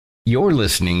You're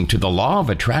listening to the Law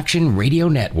of Attraction Radio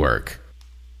Network.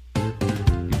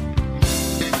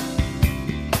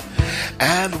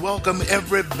 And welcome,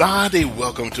 everybody.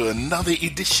 Welcome to another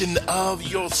edition of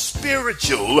your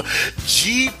spiritual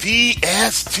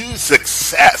GPS to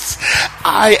success.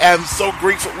 I am so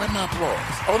grateful. Where's my applause?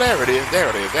 Oh, there it is. There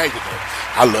it is. There you go.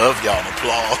 I love y'all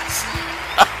applause.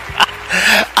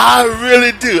 I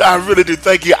really do. I really do.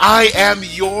 Thank you. I am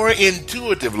your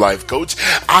intuitive life coach.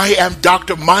 I am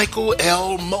Dr. Michael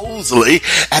L. Mosley,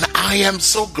 and I am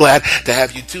so glad to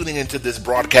have you tuning into this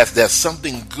broadcast. There's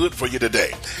something good for you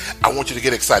today. I want you to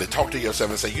get excited. Talk to yourself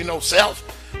and say, you know, self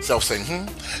saying,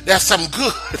 there's some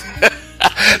good.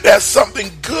 There's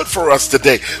something good for us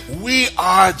today. We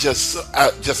are just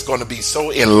going to be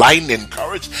so enlightened,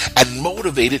 encouraged, and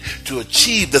motivated to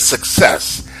achieve the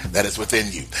success that is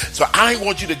within you. So I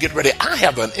want you to get ready. I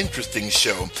have an interesting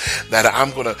show that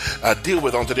I'm going to deal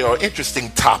with on today, or interesting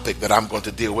topic that I'm going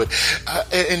to deal with,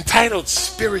 entitled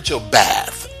Spiritual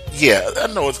Bath. Yeah, I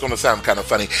know it's going to sound kind of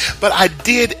funny, but I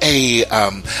did a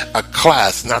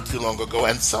class not too long ago,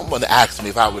 and someone asked me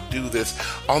if I would do this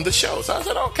on the show. So I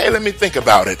said, okay, let me think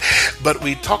about it. But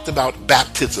we talked about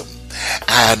baptism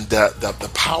and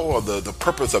the power of the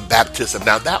purpose of baptism.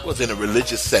 Now, that was in a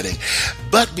religious setting,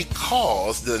 but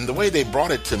because the way they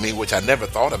brought it to me, which I never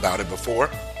thought about it before,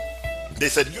 they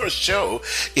said, your show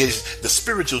is the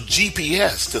spiritual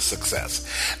GPS to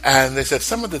success. And they said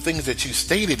some of the things that you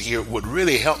stated here would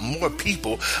really help more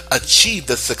people achieve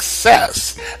the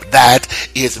success that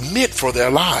is meant for their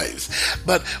lives.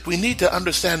 But we need to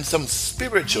understand some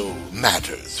spiritual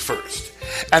matters first.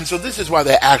 And so this is why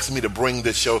they asked me to bring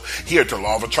this show here to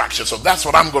Law of Attraction. So that's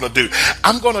what I'm going to do.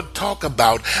 I'm going to talk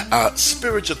about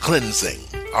spiritual cleansing.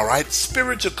 All right,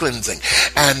 spiritual cleansing,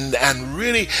 and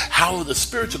really how the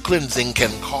spiritual cleansing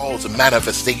can cause a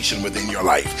manifestation within your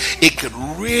life. It could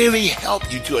really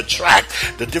help you to attract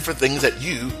the different things that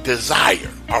you desire.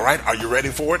 All right, are you ready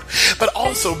for it? But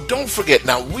also, don't forget,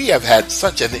 now we have had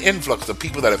such an influx of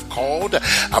people that have called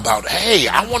about, hey,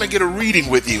 I want to get a reading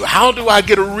with you. How do I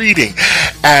get a reading?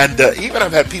 And even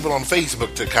I've had people on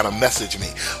Facebook to kind of message me.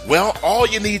 Well, all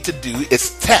you need to do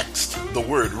is text the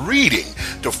word reading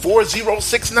to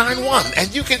 40691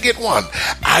 and you can get one.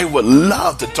 I would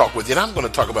love to talk with you, and I'm going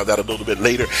to talk about that a little bit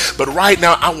later. But right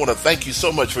now, I want to thank you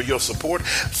so much for your support.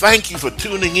 Thank you for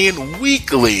tuning in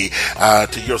weekly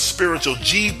to your spiritual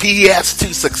GPS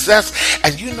to success.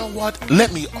 And you know what?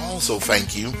 Let me also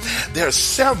thank you. There are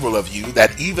several of you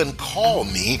that even call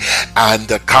me and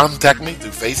contact me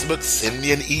through Facebook, send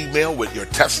me an email with your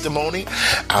testimony,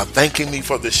 thanking me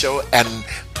for the show. And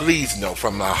please know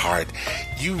from my heart,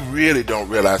 you really don't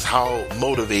realize how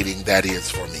motivating that is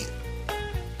for me.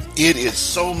 It is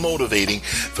so motivating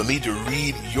for me to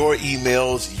read your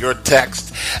emails, your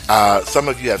text. Some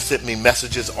of you have sent me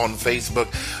messages on Facebook.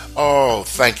 Oh,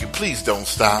 thank you. Please don't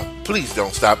stop. Please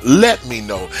don't stop. Let me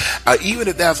know. Even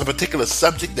if there's a particular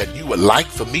subject that you would like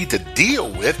for me to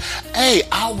deal with, hey,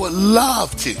 I would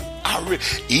love to.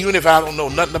 Even if I don't know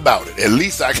nothing about it, at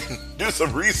least I can do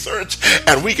some research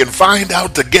and we can find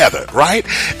out together, right?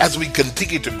 As we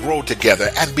continue to grow together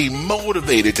and be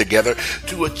motivated together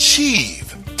to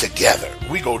achieve together.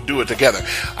 We go do it together.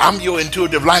 I'm your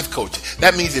intuitive life coach.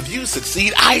 That means if you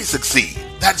succeed, I succeed.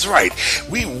 That's right.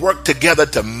 We work together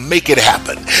to make it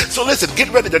happen. So listen,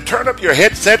 get ready to turn up your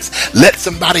headsets. Let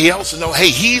somebody else know, hey,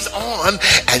 he's on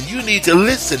and you need to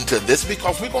listen to this,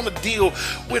 because we're going to deal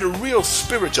with a real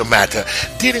spiritual matter,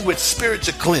 dealing with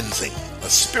spiritual cleansing. A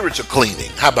spiritual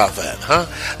cleaning. How about that, huh?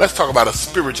 Let's talk about a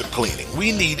spiritual cleaning.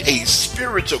 We need a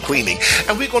spiritual cleaning.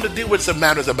 And we're going to deal with some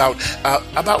matters about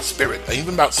spirit,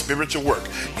 even about spiritual work.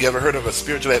 You ever heard of a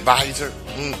spiritual advisor?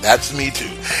 That's me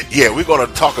too. Yeah, we're going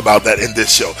to talk about that in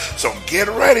this show. So get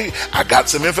ready. I got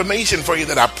some information for you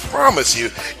that I promise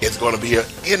you is going to be an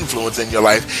influence in your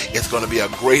life. It's going to be a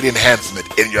great enhancement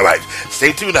in your life.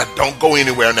 Stay tuned. Now, don't go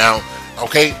anywhere now.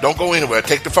 Okay, don't go anywhere.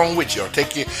 Take the phone with you, or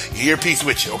take your earpiece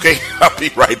with you, okay? I'll be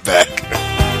right back.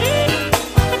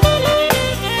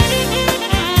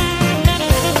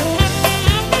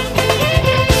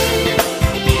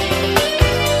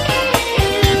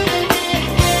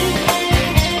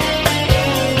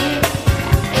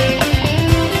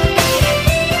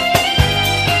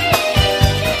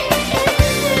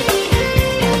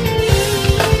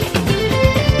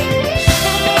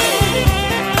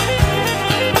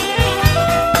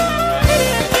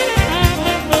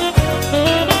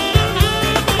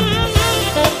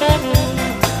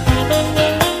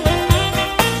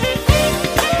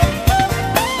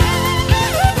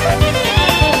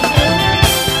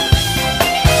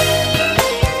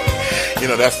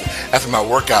 that's my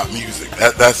workout music.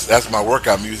 That's my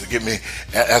workout music.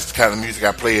 That's the kind of music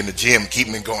I play in the gym. Keep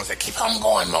me going. Say, keep on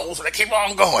going, Mosley. Keep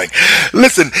on going.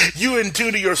 Listen, you in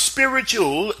tune to your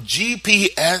spiritual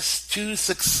GPS to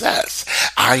success.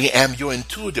 I am your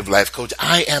intuitive life coach.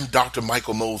 I am Dr.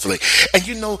 Michael Mosley, and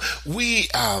we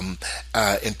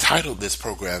entitled this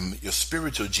program "Your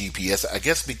Spiritual GPS." I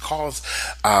guess because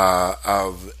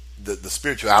of the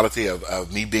spirituality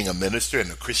of me being a minister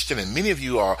and a Christian, and many of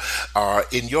you are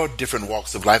in your different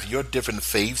walks of life, your different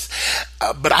faiths,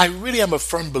 but I really am a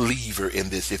firm believer in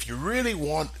this. If you really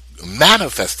want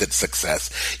manifested success,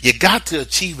 you got to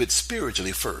achieve it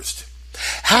spiritually first.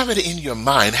 Have it in your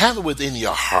mind, have it within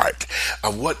your heart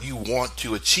of what you want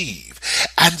to achieve.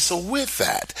 And so with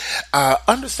that,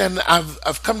 understand that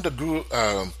I've come to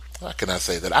how can I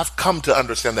say that? I've come to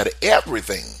understand that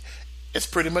everything is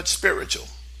pretty much spiritual.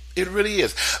 It really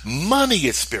is. Money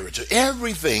is spiritual.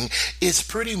 Everything is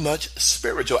pretty much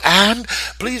spiritual. And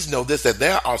please know this, that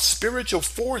there are spiritual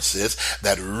forces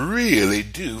that really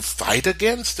do fight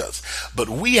against us. But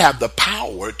we have the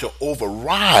power to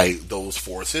override those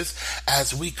forces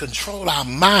as we control our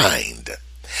mind.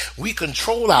 We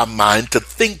control our mind to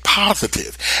think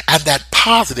positive, and that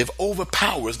positive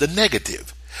overpowers the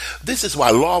negative. This is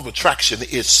why law of attraction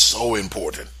is so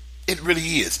important. It really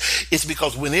is. It's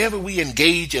because whenever we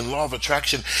engage in law of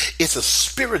attraction, it's a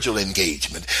spiritual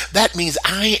engagement. That means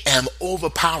I am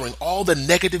overpowering all the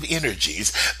negative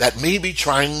energies that may be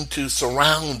trying to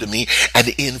surround me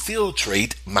and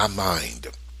infiltrate my mind.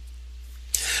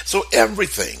 So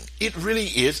everything, it really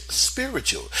is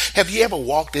spiritual. Have you ever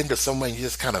walked into somewhere and you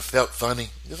just kind of felt funny?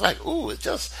 It's like, ooh, it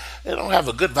don't have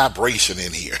a good vibration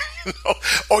in here.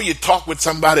 Or you talk with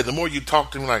somebody, the more you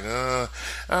talk to them, like,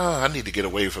 I need to get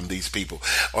away from these people,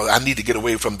 or I need to get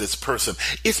away from this person.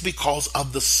 It's because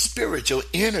of the spiritual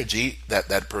energy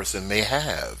that person may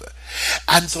have.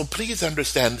 And so please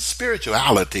understand,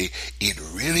 spirituality, it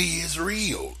really is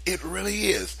real. It really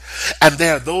is. And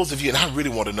there are those of you, and I really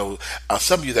want to know,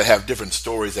 some of you that have different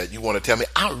stories that you want to tell me,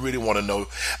 I really want to know.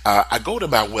 I go to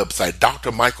my website,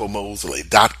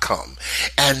 drmichaelmosley.com,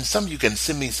 and some of you can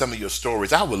send me some of your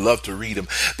stories. I would love to read them,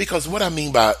 because what I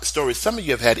mean by stories, some of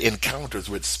you have had encounters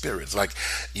with spirits. Like,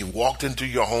 you walked into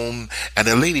your home, and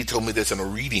a lady told me this in a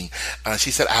reading.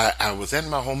 She said, I was in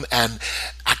my home, and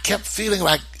I kept feeling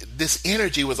like this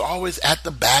energy was always at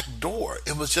the back door.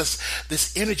 It was just,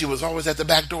 this energy was always at the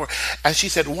back door. And she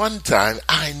said, one time,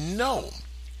 I know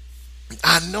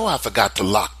I forgot to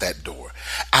lock that door.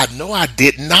 I know I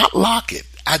did not lock it.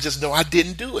 I just know I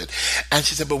didn't do it. And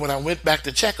she said, but when I went back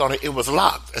to check on it, it was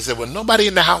locked. I said, well, nobody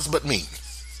in the house but me.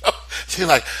 So she's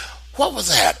like, what was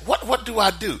that? What do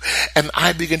I do? And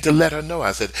I began to let her know.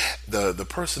 I said, the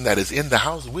person that is in the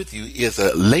house with you is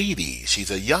a lady. She's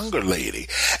a younger lady.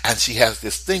 And she has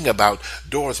this thing about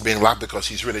doors being locked because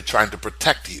she's really trying to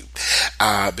protect you.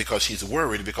 Because she's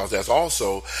worried, because there's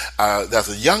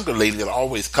a younger lady that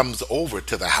always comes over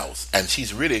to the house. And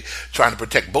she's really trying to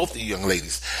protect both the young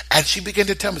ladies. And she began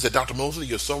to tell me, said, Dr. Mosley,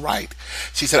 you're so right.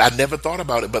 She said, I never thought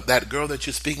about it, but that girl that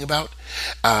you're speaking about,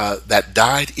 that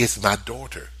died, is my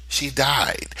daughter. She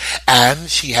died, and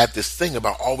she had this thing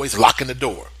about always locking the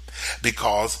door,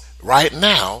 because right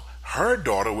now her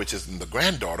daughter, which is the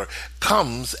granddaughter,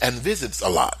 comes and visits a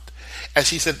lot. And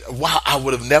she said, wow, I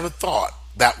would have never thought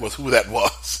that was who that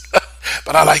was.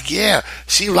 But I'm like, yeah,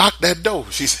 she locked that door.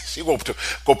 She going to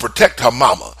go protect her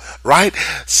mama, right?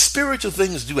 Spiritual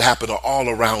things do happen all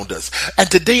around us. And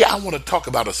today I want to talk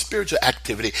about a spiritual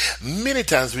activity. Many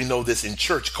times we know this in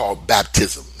church, called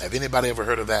baptism. Have anybody ever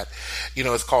heard of that?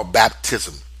 It's called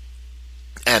baptism.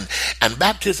 And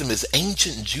baptism is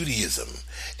ancient Judaism.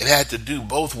 It had to do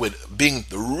both with being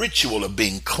the ritual of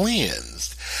being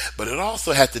cleansed, but it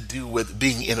also had to do with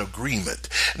being in agreement.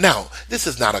 Now, this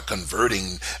is not a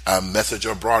converting message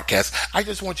or broadcast. I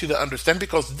just want you to understand,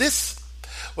 because this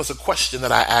was a question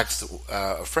that I asked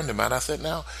a friend of mine. I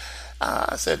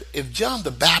said, if John the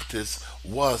Baptist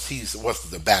was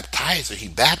the baptizer, he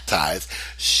baptized,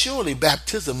 surely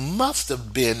baptism must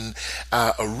have been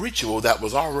a ritual that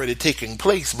was already taking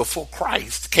place before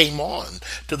Christ came on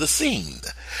to the scene.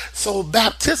 So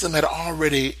baptism had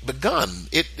already begun.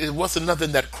 It wasn't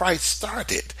nothing that Christ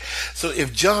started. So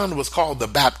if John was called the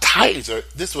baptizer,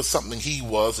 this was something he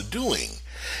was doing.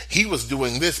 He was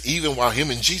doing this even while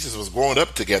him and Jesus was growing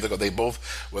up together, because they both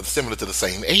were similar to the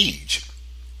same age.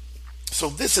 So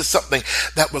this is something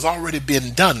that was already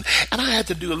been done. And I had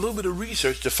to do a little bit of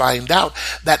research to find out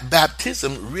that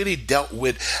baptism really dealt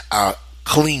with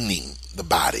cleaning the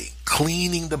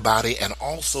body, and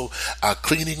also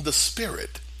cleaning the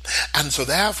spirit. And so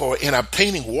therefore, in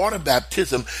obtaining water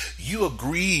baptism, you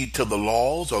agreed to the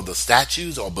laws or the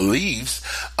statutes or beliefs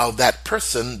of that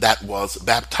person that was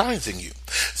baptizing you.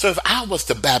 So if I was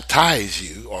to baptize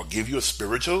you or give you a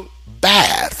spiritual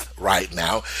bath right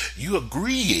now, you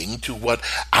agreeing to what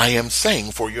I am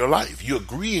saying for your life. You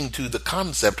agreeing to the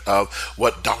concept of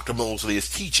what Dr. Mosley is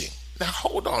teaching. Now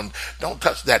hold on, don't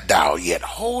touch that dial yet.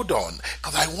 Hold on,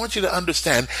 because I want you to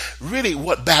understand really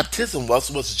what baptism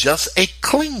was just a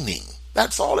cleaning.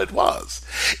 That's all it was.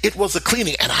 It was a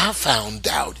cleaning. And I found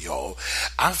out, y'all,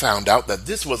 that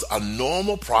this was a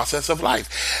normal process of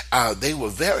life. They were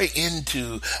very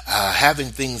into having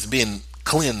things being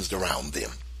cleansed around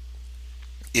them.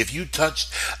 If you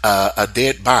touched a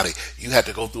dead body, you had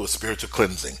to go through a spiritual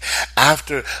cleansing.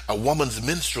 After a woman's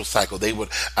menstrual cycle, they would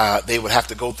have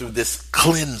to go through this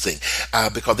cleansing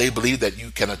because they believe that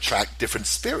you can attract different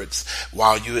spirits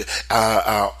while you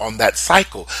are on that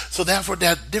cycle. So therefore,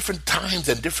 there are different times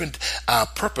and different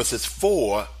purposes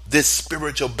for this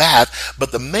spiritual bath,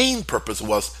 but the main purpose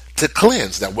was to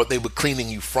cleanse. Now, what they were cleaning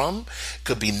you from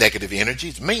could be negative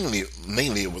energies. Mainly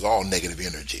it was all negative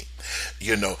energy.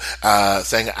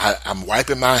 Saying, I'm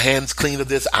wiping my hands clean of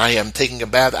this. I am taking a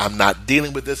bath. I'm not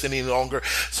dealing with this any longer.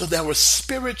 So there were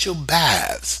spiritual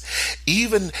baths.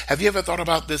 Even, have you ever thought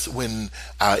about this when,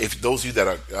 if those of you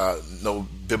that know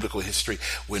biblical history,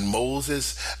 when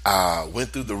Moses went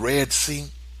through the Red Sea,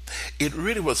 it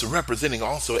really was representing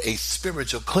also a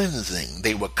spiritual cleansing.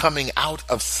 They were coming out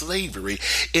of slavery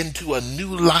into a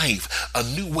new life, a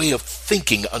new way of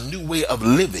thinking, a new way of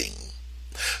living.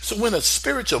 So when a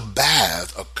spiritual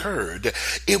bath occurred,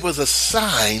 it was a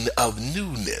sign of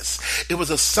newness. It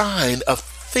was a sign of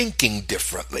thinking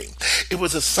differently. It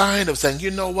was a sign of saying,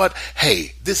 you know what?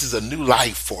 Hey, this is a new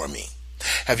life for me.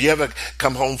 Have you ever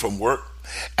come home from work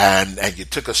and you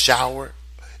took a shower?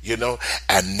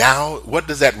 And now what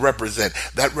does that represent?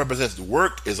 That represents the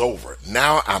work is over.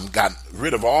 Now I'm got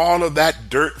rid of all of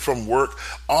that dirt from work,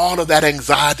 all of that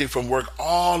anxiety from work,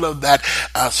 all of that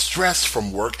stress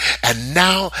from work. And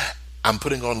now I'm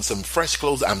putting on some fresh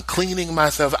clothes. I'm cleaning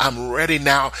myself. I'm ready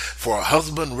now for a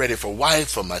husband, ready for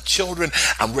wife, for my children.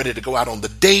 I'm ready to go out on the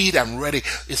date. I'm ready.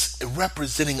 It's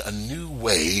representing a new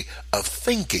way of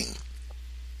thinking.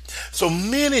 So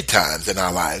many times in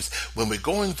our lives, when we're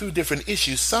going through different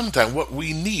issues, sometimes what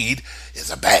we need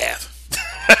is a bath.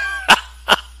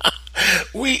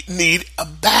 We need a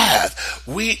bath.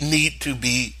 We need to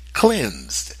be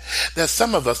cleansed. There's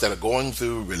some of us that are going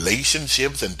through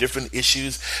relationships and different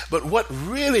issues, but what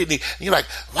really you're like,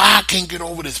 why I can't get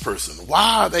over this person?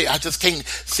 Why are they? I just can't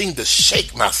seem to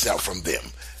shake myself from them.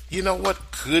 You know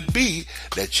what? Could be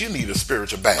that you need a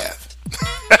spiritual bath.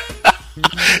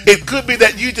 It could be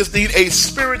that you just need a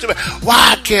spiritual bath.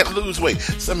 Why I can't lose weight?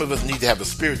 Some of us need to have a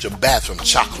spiritual bath from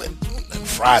chocolate and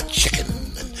fried chicken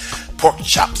and pork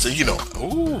chops. And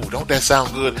ooh, don't that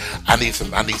sound good? I need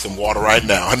some water right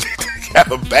now. I need to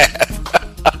have a bath.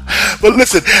 But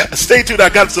listen, stay tuned. I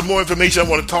got some more information I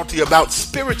want to talk to you about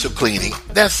spiritual cleaning.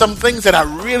 There's some things that I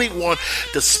really want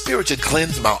to spiritually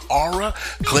cleanse my aura,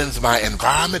 cleanse my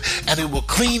environment, and it will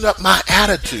clean up my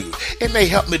attitude. It may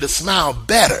help me to smile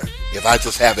better if I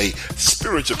just have a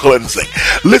spiritual cleansing.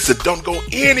 Listen, don't go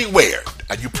anywhere.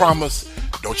 And you promise,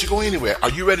 don't you go anywhere.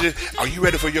 Are you ready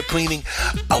for your cleaning?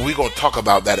 We're going to talk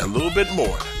about that a little bit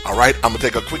more. All right, I'm going to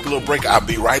take a quick little break. I'll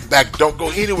be right back. Don't go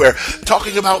anywhere.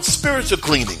 Talking about spiritual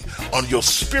cleaning on your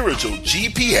spiritual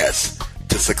GPS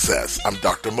to success. I'm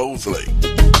Dr. Mosley.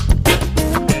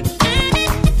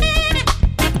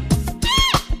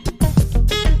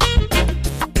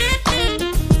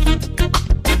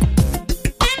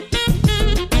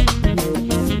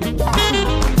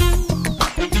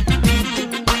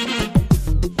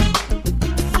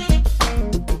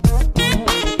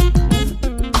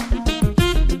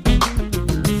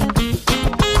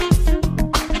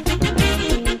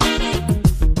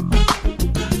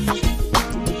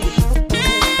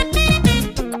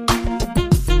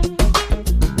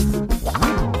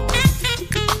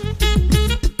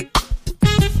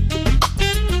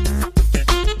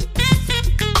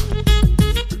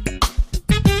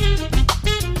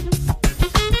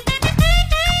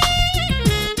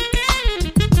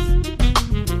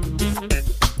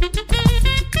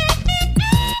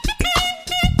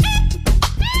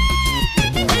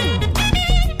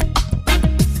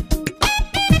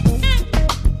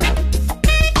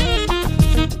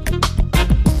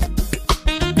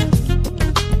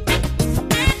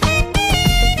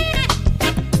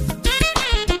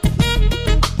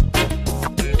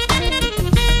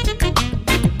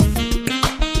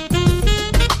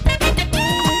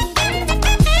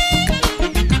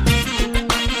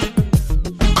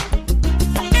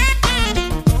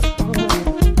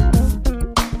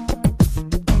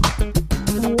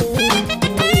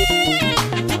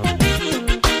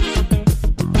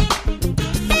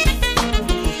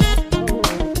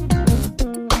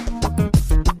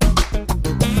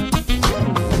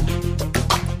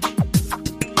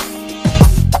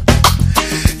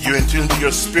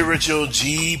 spiritual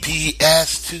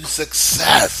GPS to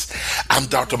success. I'm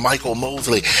Dr. Michael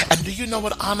Mosley. And do you know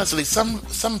what? Honestly, some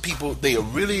people, they are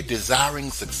really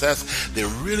desiring success. They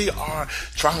really are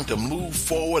trying to move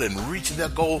forward and reach their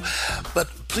goal. But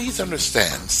please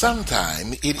understand,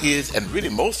 sometimes it is, and really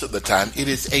most of the time, it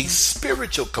is a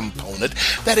spiritual component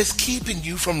that is keeping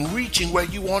you from reaching where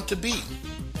you want to be.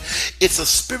 It's a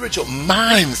spiritual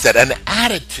mindset, an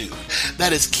attitude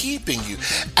that is keeping you.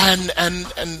 And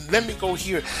let me go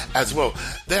here as well.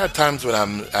 There are times when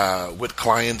I'm with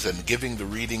clients and giving the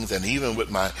readings, and even with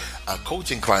my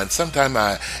coaching clients, sometimes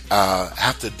I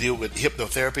have to deal with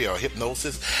hypnotherapy or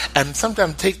hypnosis, and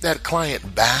sometimes take that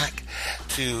client back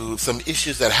to some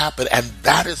issues that happened, and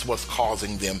that is what's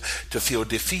causing them to feel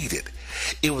defeated.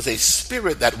 It was a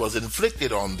spirit that was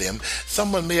inflicted on them.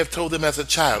 Someone may have told them as a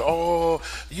child, "Oh,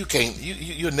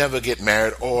 you'll never get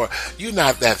married," or "You're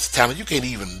not that talented, you can't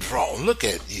even draw. Look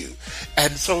at you."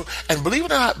 And believe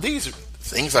it or not, these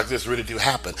things like this really do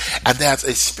happen. And that's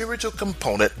a spiritual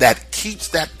component that keeps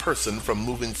that person from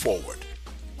moving forward.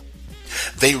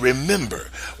 They remember,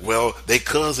 well, their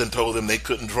cousin told them they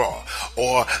couldn't draw,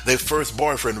 or their first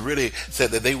boyfriend really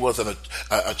said that they wasn't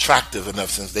attractive enough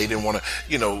since they didn't want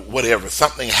to, whatever.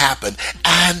 Something happened,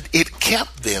 and it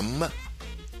kept them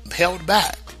held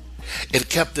back. It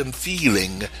kept them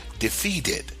feeling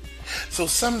defeated. So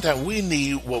sometimes we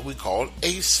need what we call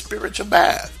a spiritual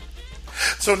bath.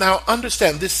 So now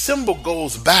understand, this symbol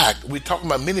goes back. We're talking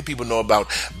about, many people know about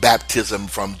baptism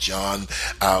from John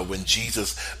when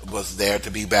Jesus was there to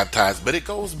be baptized, but it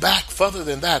goes back further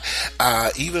than that.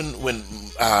 Even when,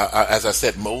 as I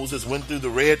said, Moses went through the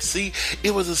Red Sea,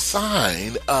 it was a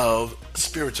sign of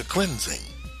spiritual cleansing.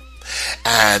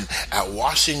 And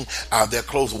washing their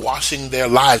clothes, washing their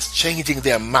lives, changing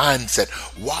their mindset,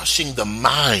 washing the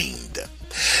mind.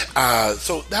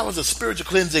 So that was a spiritual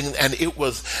cleansing, and it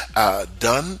was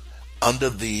done under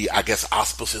the,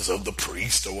 auspices of the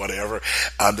priest or whatever,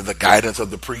 under the guidance of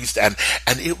the priest, and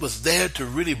it was there to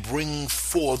really bring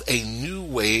forth a new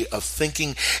way of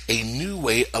thinking, a new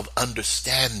way of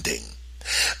understanding.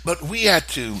 But we had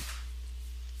to,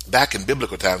 back in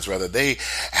biblical times, rather, they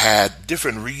had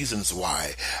different reasons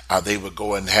why they would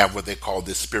go and have what they call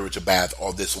this spiritual bath,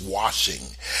 or this washing,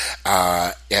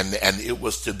 and it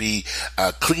was to be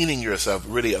cleaning yourself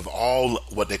really of all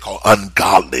what they call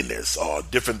ungodliness, or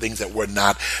different things that were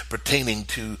not pertaining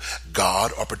to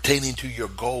God or pertaining to your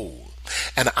goal.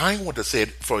 And I want to say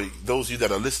it for those of you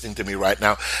that are listening to me right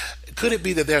now, could it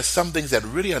be that there are some things that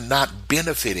really are not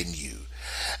benefiting you,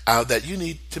 that you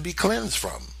need to be cleansed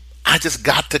from? I just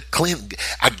got to clean.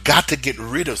 I got to get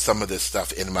rid of some of this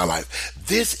stuff in my life.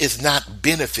 This is not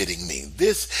benefiting me.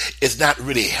 This is not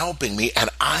really helping me, and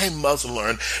I must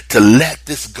learn to let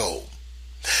this go.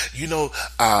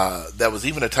 There was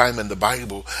even a time in the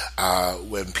Bible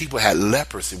when people had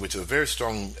leprosy, which is a very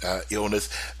strong illness.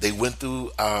 They went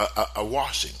through a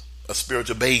washing, a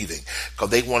spiritual bathing, because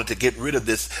they wanted to get rid of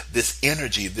this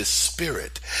energy, this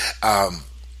spirit.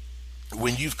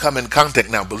 When you've come in contact,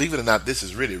 now believe it or not, this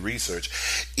is really research.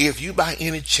 If you by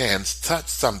any chance touch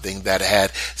something that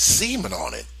had semen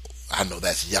on it, I know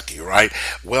that's yucky, right?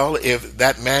 Well, if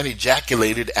that man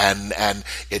ejaculated and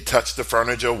it touched the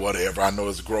furniture or whatever, I know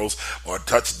it's gross, or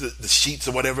touched the sheets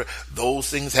or whatever, those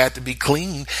things had to be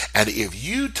cleaned. And if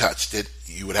you touched it,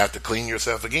 you would have to clean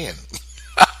yourself again.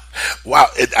 Wow,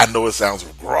 I know it sounds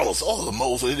gross. Oh,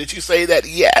 Mosley, did you say that?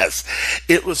 Yes,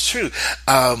 it was true.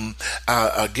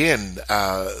 Again,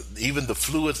 even the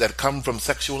fluids that come from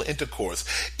sexual intercourse,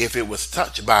 if it was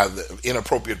touched by the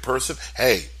inappropriate person,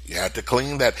 hey, you had to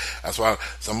clean that. That's why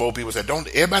some old people say,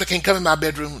 everybody can't come in my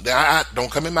bedroom.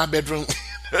 Don't come in my bedroom.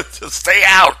 Just stay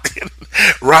out.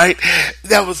 Right?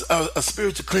 That was a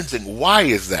spiritual cleansing. Why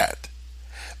is that?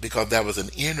 Because that was an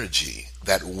energy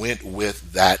that went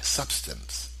with that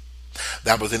substance.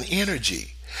 That was an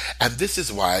energy. And this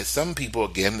is why some people,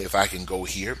 again, if I can go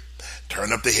here,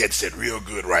 turn up the headset real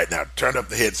good right now. Turn up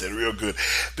the headset real good.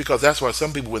 Because that's why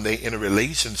some people, when they're in a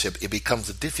relationship, it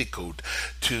becomes difficult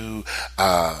to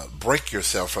break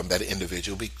yourself from that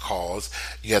individual, because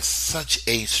you have such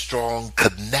a strong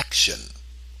connection.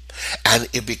 And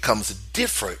it becomes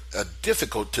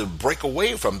difficult to break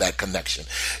away from that connection.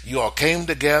 You all came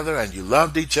together and you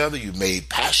loved each other. You made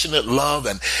passionate love,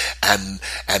 and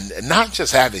not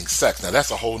just having sex. Now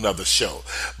that's a whole nother show.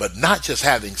 But not just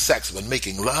having sex, but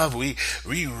making love. We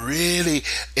really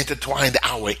intertwined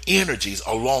our energies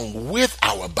along with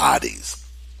our bodies.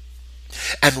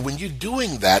 And when you're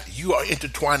doing that, you are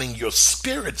intertwining your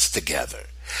spirits together.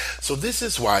 So this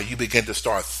is why you begin to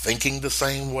start thinking the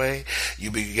same way.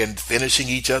 You begin finishing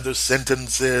each other's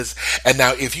sentences. And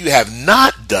now if you have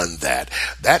not done that,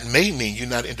 that may mean you're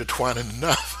not intertwining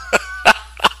enough.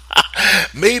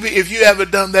 Maybe if you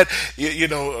haven't done that,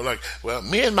 like, well,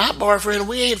 me and my boyfriend,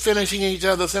 we ain't finishing each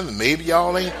other's sentences. Maybe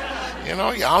y'all ain't,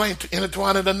 y'all ain't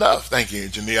intertwining enough. Thank you,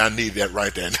 engineer. I need that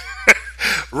right then.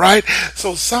 Right?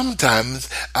 So sometimes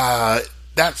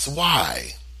that's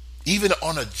why. Even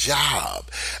on a job,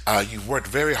 you've worked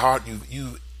very hard.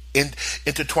 You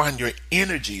intertwine your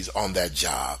energies on that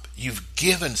job. You've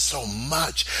given so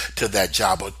much to that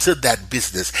job or to that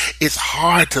business. It's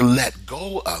hard to let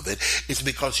go of it. It's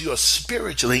because you are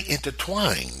spiritually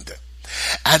intertwined.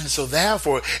 And so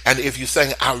therefore, and if you're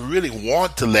saying, I really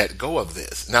want to let go of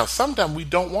this. Now, sometimes we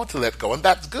don't want to let go, and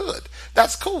that's good.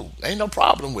 That's cool. Ain't no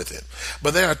problem with it.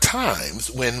 But there are times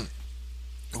when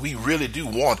we really do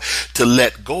want to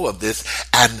let go of this.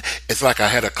 And it's like I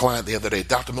had a client the other day,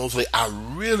 Dr. Mosley, I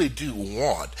really do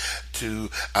want to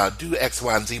do X,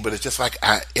 Y, and Z, but it's just like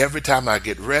every time I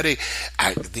get ready,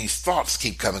 these thoughts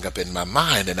keep coming up in my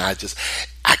mind, and I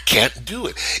can't do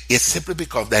it. It's simply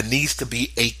because there needs to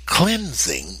be a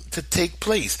cleansing to take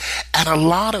place. And a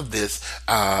lot of this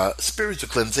spiritual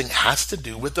cleansing has to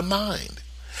do with the mind.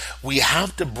 We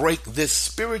have to break this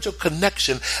spiritual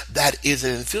connection that is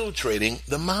infiltrating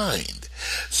the mind.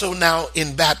 So now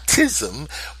in baptism,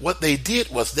 what they did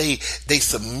was they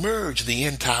submerged the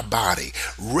entire body,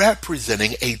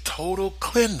 representing a total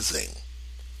cleansing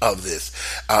of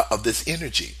this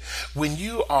energy. When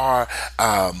you are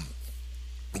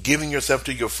giving yourself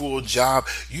to your full job,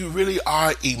 you really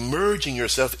are immersing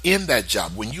yourself in that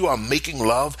job. When you are making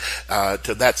love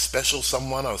to that special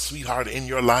someone or sweetheart in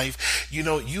your life,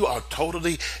 you are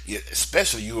totally,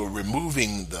 especially you are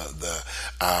removing the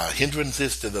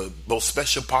hindrances to the most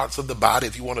special parts of the body,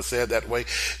 if you want to say it that way.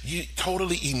 You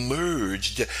totally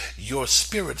immersed your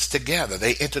spirits together.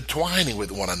 They intertwining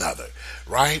with one another,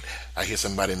 right? I hear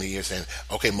somebody in the ear saying,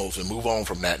 okay, Mosley, move on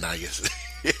from that now. Yes.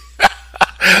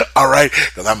 All right,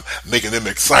 because I'm making them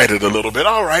excited a little bit.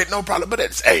 All right, no problem. But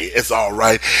it's all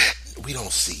right. We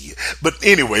don't see you. But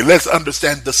anyway, let's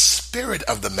understand the spirit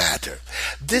of the matter.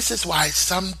 This is why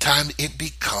sometimes it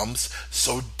becomes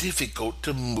so difficult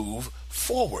to move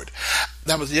forward.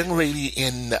 There was a young lady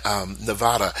in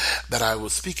Nevada that I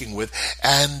was speaking with,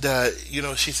 and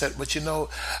she said, but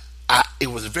it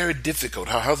was very difficult.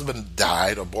 Her husband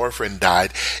died, or boyfriend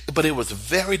died, but it was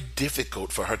very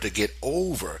difficult for her to get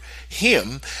over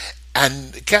him.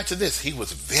 And catch this, he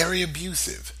was very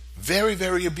abusive. Very,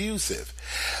 very abusive.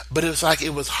 But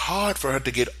it was hard for her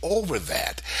to get over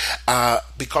that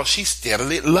because she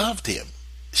steadily loved him.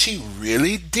 She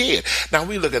really did. Now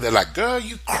we look at it like, girl,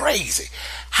 you crazy.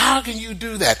 How can you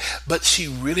do that? But she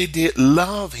really did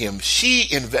love him. She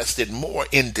invested more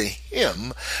into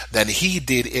him than he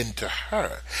did into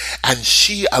her. And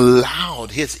she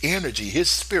allowed his energy, his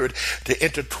spirit to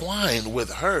intertwine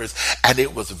with hers. And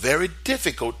it was very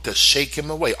difficult to shake him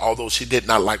away. Although she did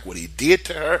not like what he did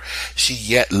to her, she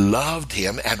yet loved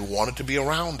him and wanted to be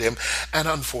around him. And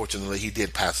unfortunately, he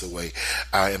did pass away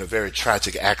in a very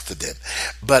tragic accident.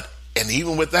 And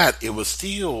even with that, it was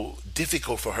still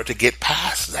difficult for her to get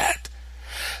past that.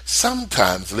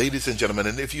 Sometimes, ladies and gentlemen,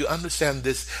 and if you understand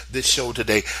this show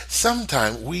today,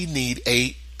 sometimes we need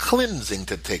a cleansing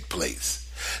to take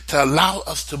place to allow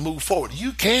us to move forward.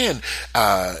 You can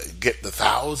get the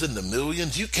 1,000, the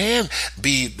millions. You can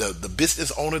be the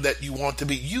business owner that you want to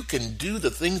be. You can do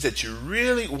the things that you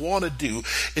really want to do.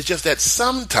 It's just that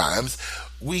sometimes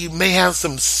we may have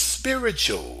some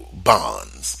spiritual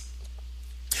bonds.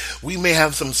 We may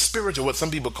have some spiritual, what some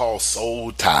people call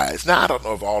soul ties. Now, I don't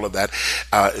know if all of that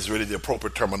is really the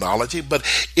appropriate terminology, but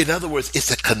in other words,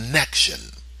 it's a connection.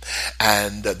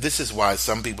 And this is why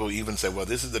some people even say, well,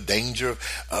 this is the danger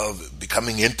of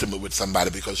becoming intimate with somebody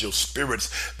because your spirits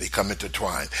become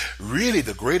intertwined. Really,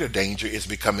 the greater danger is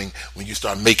becoming when you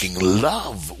start making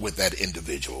love with that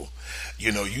individual.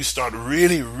 You start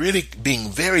really, really being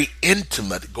very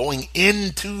intimate, going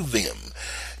into them.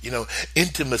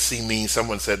 Intimacy means,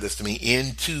 someone said this to me,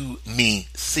 into me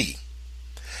see.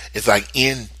 It's like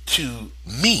into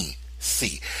me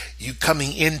see. You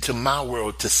coming into my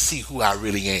world to see who I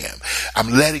really am.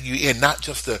 I'm letting you in, not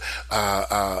just the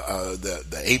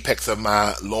apex of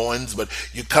my loins, but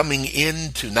you're coming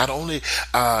into not only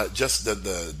just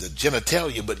the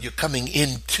genitalia, but you're coming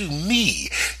into me.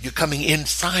 You're coming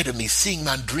inside of me, seeing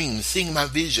my dreams, seeing my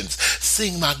visions,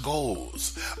 seeing my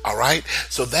goals. All right?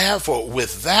 So therefore,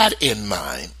 with that in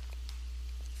mind,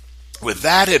 With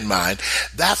that in mind,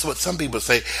 that's what some people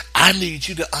say. I need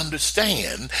you to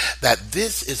understand that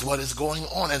this is what is going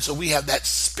on. And so we have that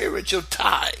spiritual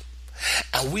tie.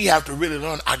 And we have to really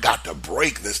learn, I got to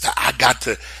break this tie. I got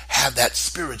to have that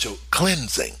spiritual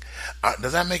cleansing.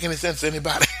 Does that make any sense to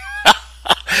anybody?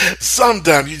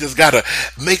 Sometimes you just got to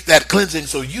make that cleansing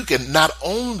so you can not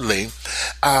only,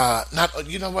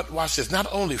 you know what, watch this, not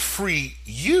only free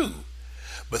you,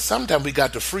 but sometimes we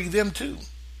got to free them too.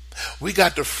 We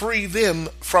got to free them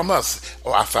from us.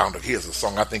 Oh, I found it. Here's a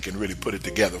song I think can really put it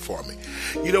together for me.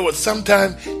 You know what?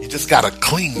 Sometimes you just got to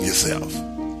clean yourself.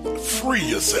 Free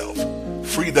yourself.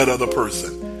 Free that other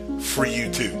person. Free you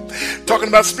too. Talking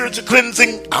about spiritual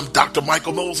cleansing, I'm Dr.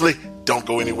 Michael Mosley. Don't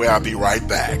go anywhere. I'll be right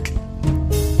back.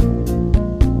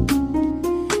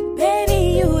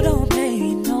 Baby, you don't pay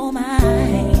no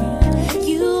mind.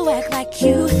 You act like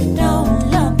you don't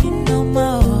love me no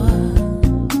more.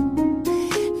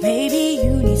 Maybe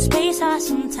you need space or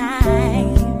some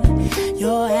time.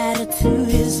 Your attitude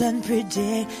is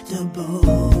unpredictable.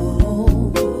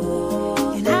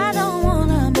 And I don't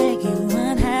wanna make you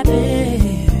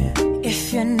unhappy.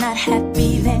 If you're not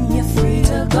happy, then you're free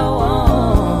to go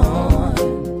on.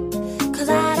 'Cause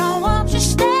I don't want you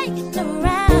staying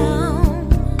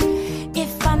around.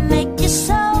 If I make you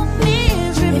so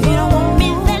miserable. If you don't want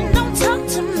me, then don't talk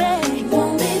to me.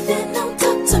 Want me, then don't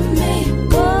talk to me.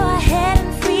 Go ahead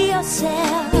and free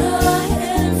yourself. Go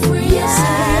ahead and free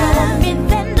yourself. If you don't want me,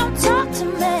 then don't talk to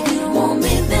me. If you don't want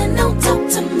me, then don't talk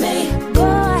to me. Go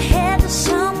ahead to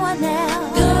someone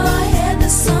else. Go ahead to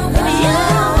someone else. If you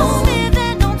don't want me,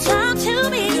 then don't talk to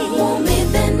me. If you don't want me,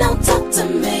 then don't talk to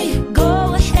me. Go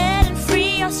ahead and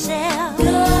free yourself. Go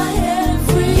ahead and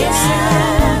free yourself. If you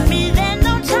don't want me, then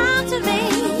don't talk to me.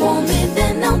 If you don't want me,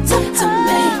 then don't talk to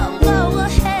me. Go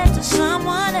ahead to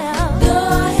someone else. Go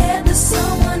ahead to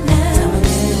someone else. Time and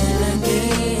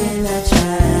again I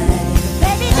tried.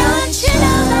 Baby, don't you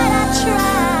know that I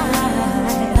tried?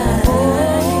 Oh,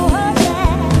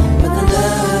 yeah. But the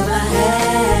love I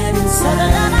had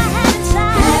inside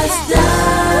has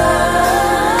died.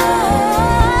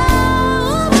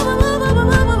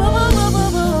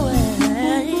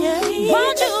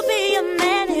 Won't you be a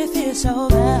man if it's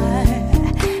over?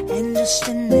 And just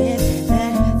admit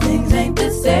that things ain't the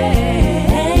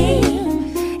same.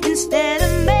 Instead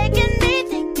of making me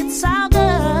think it's all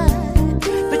good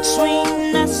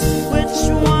between us, which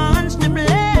one's to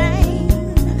blame?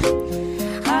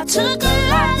 I took a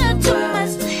lot too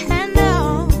much to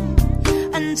handle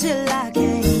until I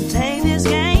can't take this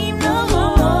game no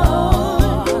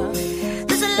more.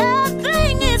 This love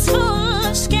thing is full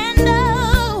of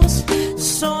scandals,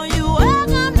 so you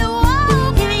welcome to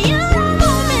walk. If you don't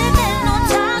want me, then don't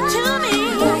talk to me.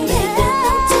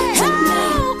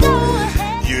 Oh, go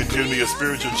ahead. You're tuning to your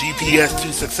spiritual GPS to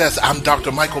success. I'm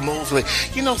Dr. Michael Mosley.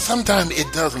 You know, sometimes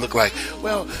it does look like,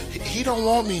 well, he don't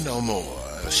want me no more.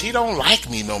 She don't like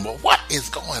me no more. What is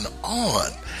going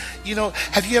on? You know,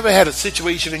 have you ever had a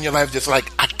situation in your life just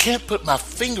like, I can't put my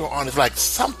finger on it. It's like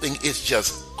something is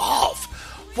just off.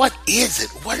 What is it?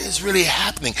 What is really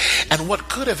happening? And what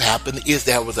could have happened is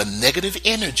there was a negative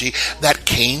energy that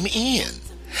came in.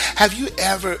 Have you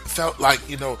ever felt like,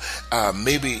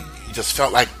 maybe you just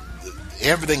felt like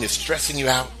everything is stressing you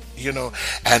out,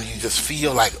 and you just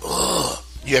feel like, ugh.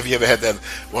 Have you ever had that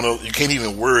one of, you can't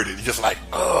even word it. You're just like,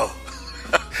 ugh.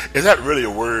 Is that really a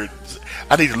word?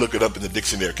 I need to look it up in the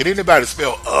dictionary. Can anybody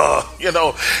spell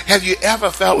have you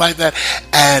ever felt like that?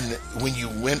 And when you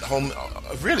went home,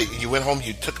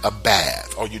 you took a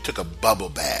bath, or you took a bubble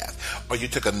bath, or you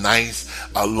took a nice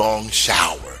long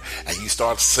shower, and you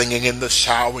start singing in the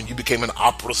shower, and you became an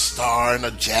opera star and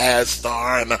a jazz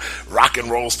star and a rock and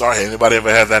roll star. Anybody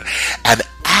ever had that? And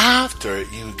after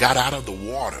you got out of the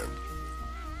water,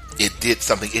 it did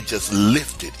something. It just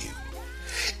lifted you.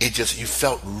 You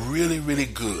felt really, really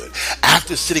good.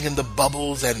 After sitting in the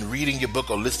bubbles and reading your book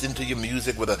or listening to your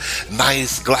music with a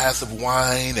nice glass of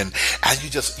wine, and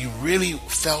you really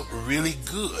felt really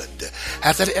good.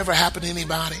 Has that ever happened to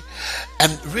anybody?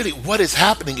 And really what is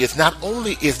happening is not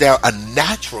only is there a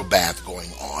natural bath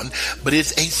going on, but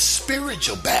it's a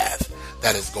spiritual bath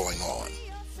that is going on.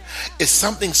 It's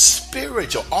something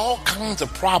spiritual. All kinds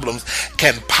of problems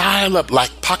can pile up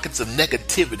like pockets of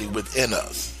negativity within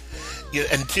us.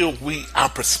 Until our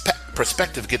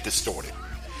perspective get distorted.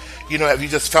 Have you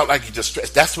just felt like you just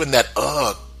stressed? That's when that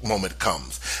moment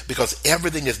comes, because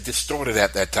everything is distorted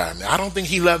at that time. I don't think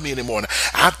he loved me anymore.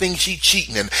 I think she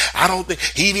cheating, and I don't think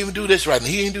he didn't even do this right, and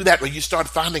he didn't do that. Where you start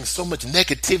finding so much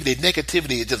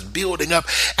negativity is just building up.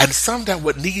 And sometimes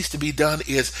what needs to be done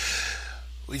is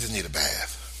we just need a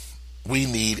bath. We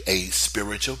need a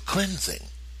spiritual cleansing.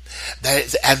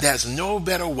 And there's no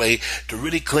better way to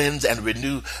really cleanse and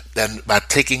renew than by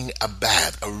taking a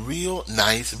bath, a real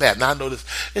nice bath. Now I know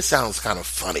it sounds kind of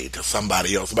funny to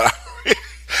somebody else, but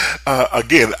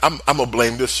again, I'm gonna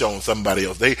blame this show on somebody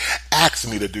else. They asked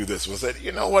me to do this. Was said,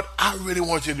 you know what? I really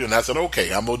want you to do it. And I said,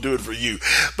 okay, I'm gonna do it for you.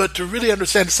 But to really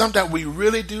understand, sometimes we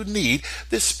really do need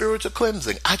this spiritual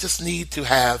cleansing. I just need to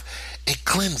have a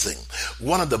cleansing.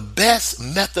 One of the best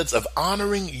methods of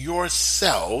honoring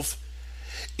yourself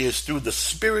is through the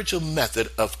spiritual method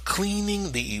of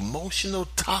cleaning the emotional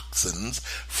toxins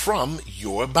from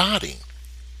your body.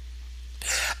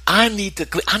 I need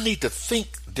to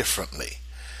think differently.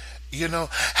 You know,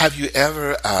 have you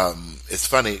ever, it's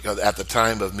funny because at the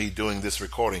time of me doing this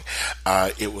recording,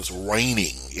 it was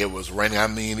raining. I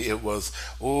mean, it was,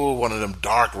 one of them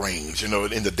dark rains, in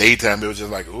the daytime, it was just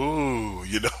like,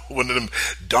 one of them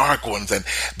dark ones.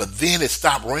 But then it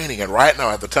stopped raining. And right now,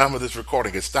 at the time of this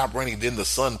recording, it stopped raining. Then the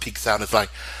sun peeks out. It's like,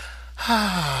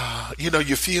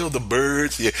 you feel the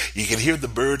birds, you can hear the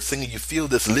birds singing, you feel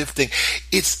this lifting.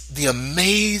 It's the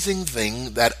amazing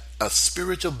thing that a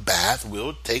spiritual bath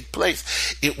will take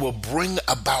place. It will bring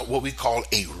about what we call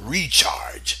a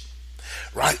recharge,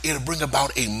 right? It'll bring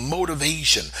about a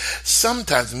motivation.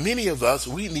 Sometimes, many of us,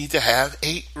 we need to have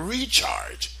a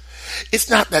recharge. It's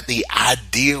not that the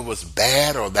idea was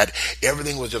bad or that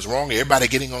everything was just wrong, everybody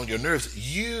getting on your nerves.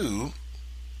 You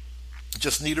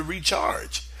just need a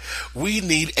recharge. We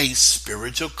need a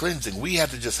spiritual cleansing. We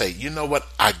have to just say, you know what?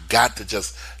 I got to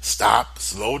just stop,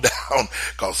 slow down,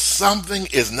 because something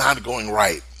is not going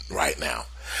right now.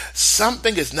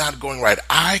 Something is not going right.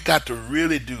 I got to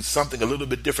really do something a little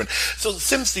bit different. So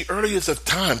since the earliest of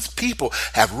times, people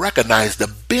have recognized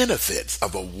the benefits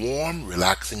of a warm,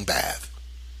 relaxing bath.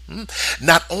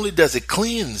 Not only does it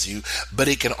cleanse you, but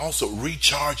it can also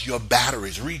recharge your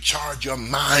batteries, recharge your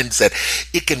mindset.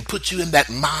 It can put you in that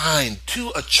mind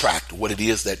to attract what it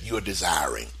is that you're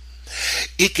desiring.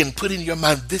 It can put in your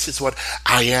mind, this is what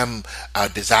I am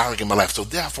desiring in my life. So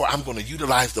therefore, I'm going to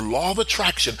utilize the law of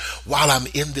attraction while I'm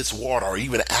in this water or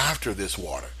even after this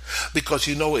water. Because,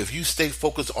 if you stay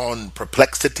focused on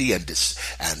perplexity and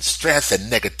stress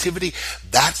and negativity,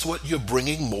 that's what you're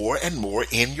bringing more and more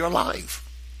in your life.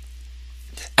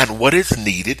 And what is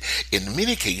needed in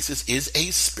many cases is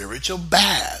a spiritual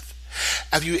bath.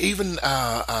 Have you even,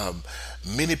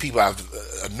 many people, a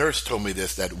nurse told me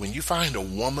this, that when you find a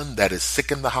woman that is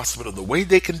sick in the hospital, the way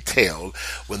they can tell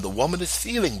when the woman is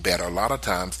feeling better a lot of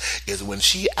times is when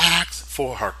she asks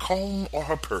for her comb or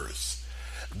her purse.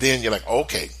 Then you're like,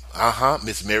 okay,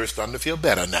 Miss Mary's starting to feel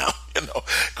better now,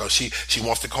 because she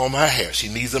wants to comb her hair. She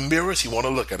needs a mirror. She wants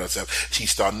to look at herself.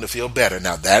 She's starting to feel better.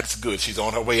 Now that's good. She's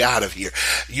on her way out of here.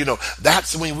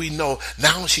 That's when we know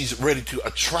now she's ready to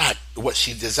attract what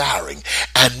she's desiring.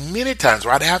 And many times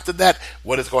right after that,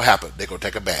 what is going to happen? They're going to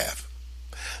take a bath.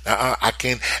 Now, I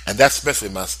can't, and that's especially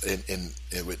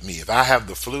with me. If I have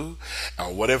the flu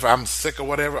or whatever, I'm sick or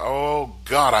whatever, oh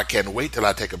God, I can't wait till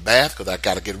I take a bath because I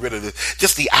got to get rid of this.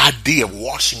 Just the idea of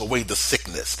washing away the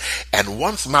sickness. And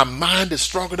once my mind is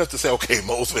strong enough to say, okay,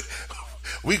 Mosley,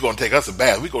 we're going to take us a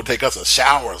bath. We're going to take us a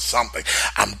shower or something.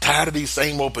 I'm tired of these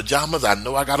same old pajamas. I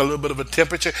know I got a little bit of a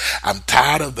temperature. I'm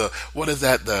tired of the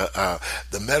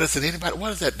medicine. Anybody,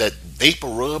 what is that vapor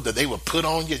rub that they would put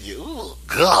on you? Oh,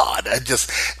 God, that just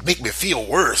make me feel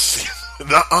worse.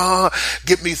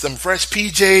 Get me some fresh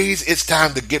PJs. It's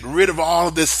time to get rid of all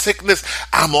of this sickness.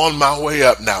 I'm on my way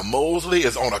up now. Mosley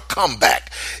is on a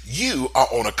comeback. You are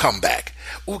on a comeback.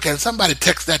 Ooh, can somebody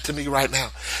text that to me right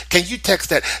now? Can you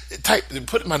text that?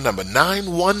 Put my number,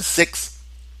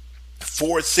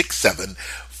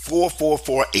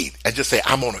 916-467-4448, and just say,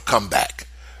 I'm on a comeback.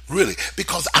 Really,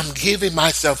 because I'm giving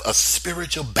myself a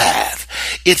spiritual bath.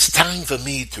 It's time for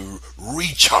me to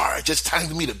recharge. It's time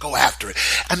for me to go after it.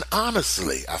 And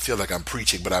honestly, I feel like I'm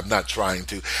preaching, but I'm not trying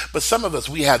to. But some of us,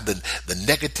 we have the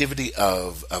negativity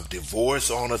of divorce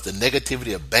on us, the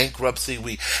negativity of bankruptcy.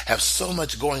 We have so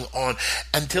much going on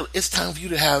until it's time for you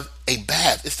to have a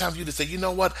bath. It's time for you to say, you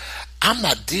know what? I'm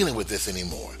not dealing with this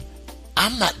anymore.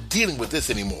 I'm not dealing with this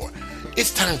anymore.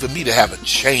 It's time for me to have a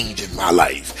change in my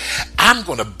life. I'm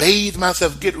going to bathe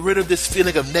myself, get rid of this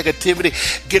feeling of negativity,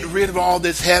 get rid of all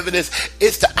this heaviness.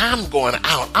 I'm going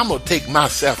out. I'm going to take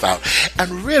myself out.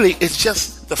 And really, it's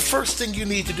just the first thing you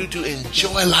need to do to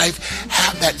enjoy life,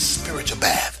 have that spiritual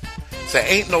bath.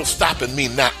 Say, ain't no stopping me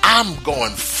now. I'm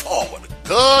going forward.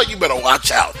 God, you better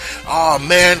watch out. Oh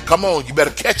man, come on, you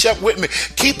better catch up with me.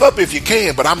 Keep up if you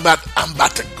can, but I'm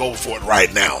about to go for it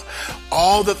right now.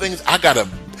 All the things I gotta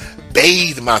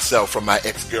bathe myself from my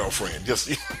ex-girlfriend. Just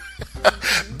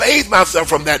bathe myself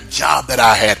from that job that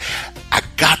I had. I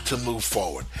got to move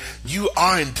forward. You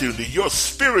are in tune to your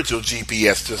spiritual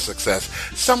GPS to success.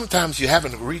 Sometimes you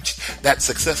haven't reached that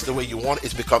success the way you want.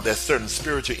 It's because there's certain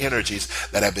spiritual energies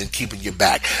that have been keeping you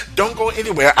back. Don't go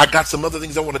anywhere. I got some other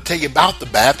things I want to tell you about the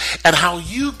bath and how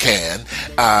you can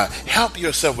help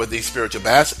yourself with these spiritual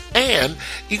baths, and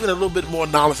even a little bit more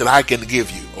knowledge that I can give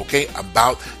you, okay,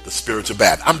 about the spiritual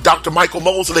bath. I'm Dr. Michael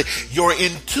Mosley, your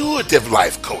intuitive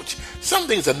life coach. Some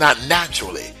things are not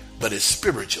naturally, but it's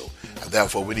spiritual, and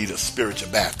therefore we need a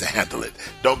spiritual bath to handle it.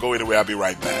 Don't go anywhere. I'll be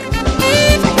right back.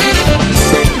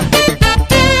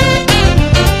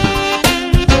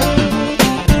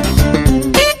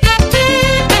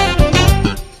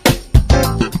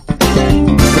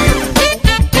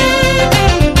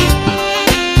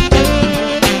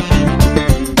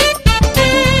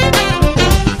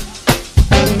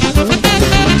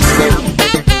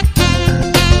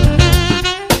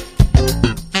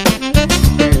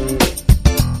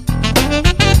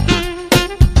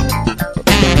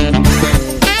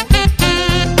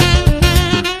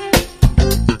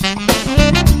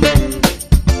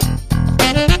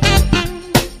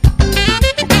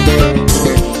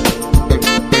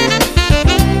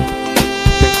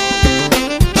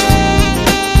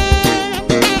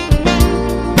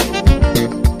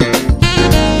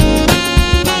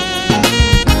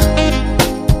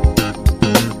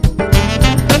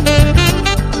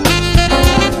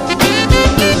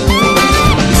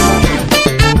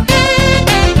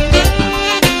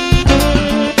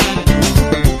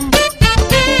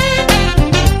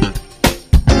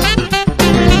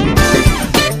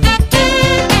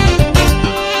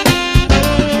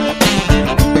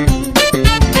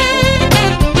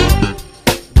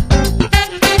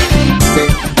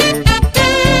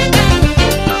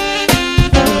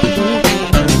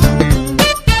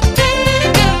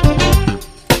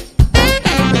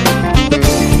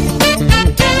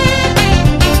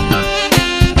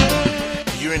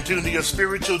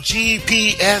 Spiritual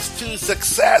GPS to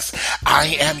success.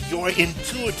 I am your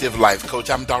intuitive life coach.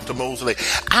 I'm Dr. Mosley.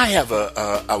 I have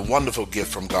a wonderful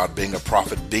gift from God, being a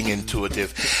prophet, being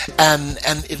intuitive, and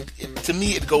to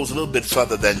me it goes a little bit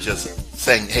further than just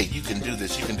saying, hey, you can do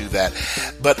this, you can do that.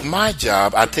 But my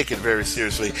job, I take it very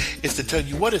seriously, is to tell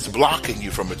you what is blocking you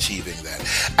from achieving that.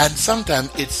 And sometimes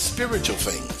it's spiritual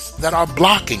things that are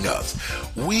blocking us.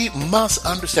 We must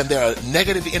understand there are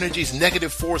negative energies,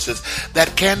 negative forces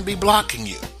that can be blocking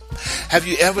you. Have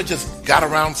you ever just got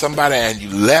around somebody and you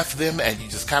left them and you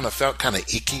just kind of felt kind of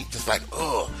icky, just like,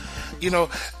 oh,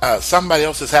 somebody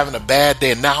else is having a bad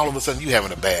day and now all of a sudden you're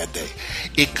having a bad day?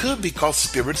 It could be because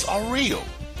spirits are real.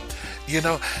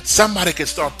 Somebody can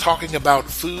start talking about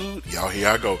food. Y'all, here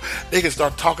I go. They can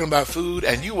start talking about food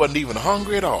and you wasn't even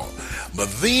hungry at all. But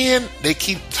then they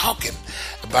keep talking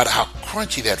about how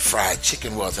crunchy that fried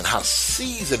chicken was and how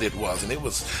seasoned it was. And it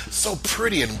was so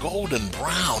pretty and golden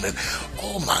brown. And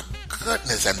oh my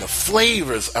goodness. And the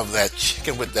flavors of that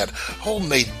chicken with that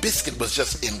homemade biscuit was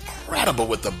just incredible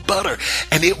with the butter.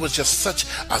 And it was just such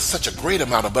a great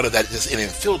amount of butter that it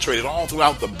infiltrated all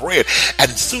throughout the bread. And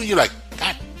soon you're like,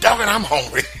 God dang it, I'm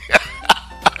hungry.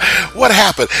 What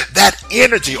happened? That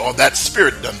energy or that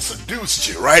spirit done seduced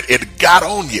you, right? It got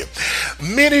on you.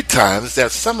 Many times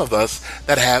there's some of us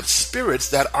that have spirits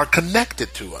that are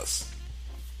connected to us.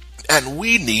 And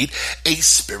we need a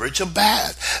spiritual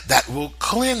bath that will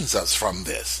cleanse us from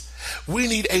this. We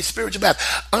need a spiritual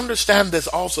bath. Understand this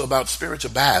also about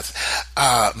spiritual baths.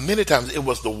 Many times it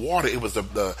was the water. It was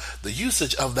the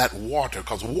usage of that water,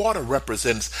 because water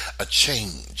represents a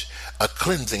change, a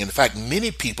cleansing. In fact, many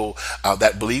people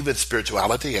that believe in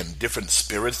spirituality and different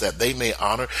spirits that they may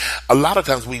honor, a lot of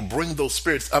times we bring those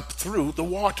spirits up through the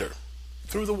water.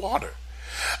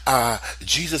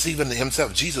 Jesus even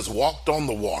himself, Jesus walked on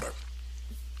the water.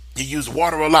 He used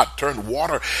water a lot, turned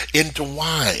water into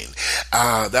wine.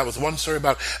 That was one story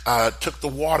about took the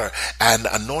water and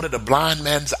anointed a blind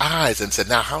man's eyes and said,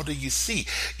 now how do you see?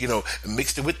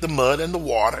 Mixed it with the mud and the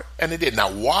water, and it did. Now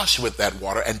wash with that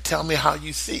water and tell me how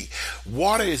you see.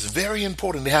 Water is very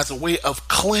important. It has a way of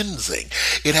cleansing.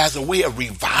 It has a way of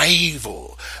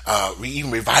revival,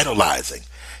 even revitalizing.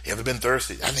 You ever been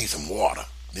thirsty? I need some water.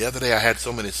 The other day I had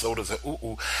so many sodas that,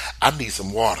 I need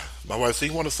some water. My wife said,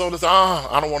 you want a soda? I said,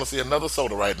 I don't want to see another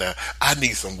soda right now. I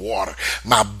need some water.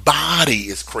 My body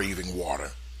is craving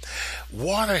water.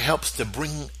 Water helps to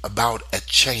bring about a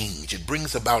change. It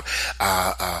brings about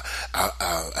a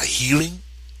healing.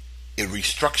 It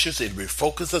restructures, it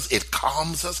refocuses, it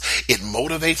calms us, it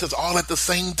motivates us all at the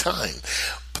same time.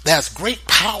 There's great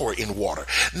power in water.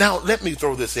 Now, let me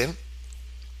throw this in.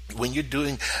 when you're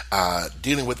dealing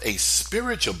with a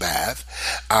spiritual bath,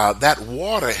 that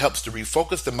water helps to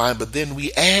refocus the mind, but then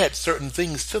we add certain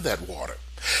things to that water.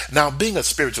 Now, being a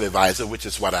spiritual advisor, which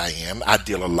is what I am, I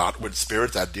deal a lot with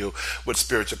spirits. I deal with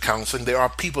spiritual counseling. There are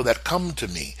people that come to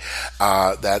me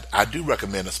that I do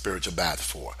recommend a spiritual bath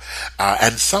for.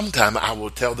 And sometimes I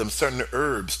will tell them certain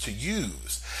herbs to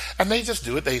use. And they just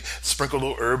do it. They sprinkle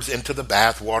little herbs into the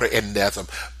bath water, and there's a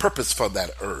purpose for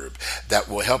that herb that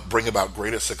will help bring about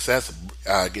greater success,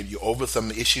 get you over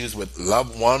some issues with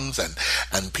loved ones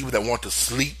and people that want to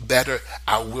sleep better.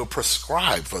 I will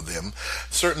prescribe for them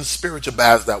certain spiritual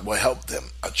baths that will help them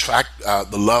attract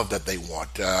the love that they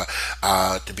want,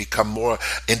 to become more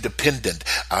independent,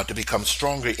 to become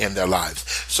stronger in their lives.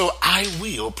 So I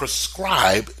will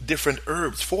prescribe different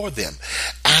herbs for them.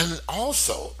 And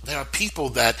also, there are people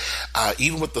that,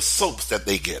 even with the soaps that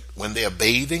they get when they are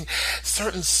bathing,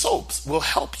 certain soaps will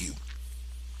help you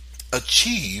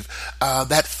achieve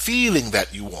that feeling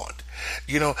that you want.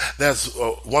 You know, there's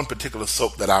one particular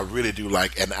soap that I really do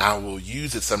like, and I will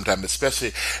use it sometimes, especially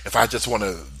if I just want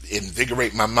to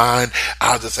invigorate my mind.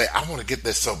 I'll just say, I want to get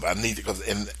this soap. I need it because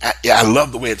I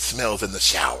love the way it smells in the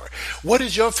shower. What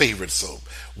is your favorite soap?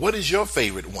 What is your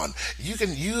favorite one? You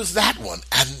can use that one,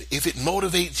 and if it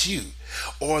motivates you,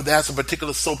 or there's a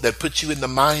particular soap that puts you in the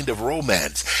mind of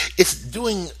romance, it's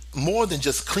doing more than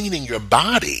just cleaning your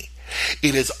body.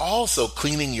 It is also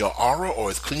cleaning your aura, or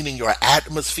it's cleaning your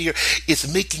atmosphere.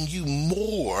 It's making you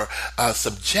more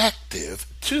subjective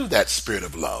to that spirit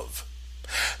of love.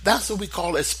 That's what we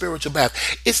call a spiritual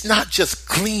bath. It's not just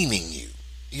cleaning you,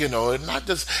 not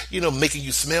just, making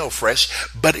you smell fresh,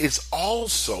 but it's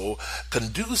also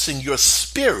conducing your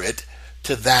spirit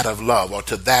to that of love, or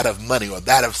to that of money, or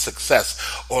that of success,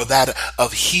 or that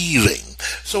of healing.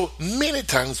 So many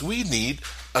times we need,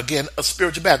 again, a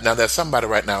spiritual bath. Now, there's somebody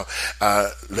right now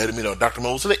letting me know, Dr.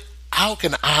 Mosley, how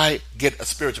can I get a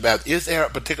spiritual bath? Is there a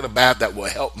particular bath that will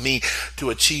help me to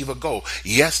achieve a goal?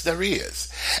 Yes, there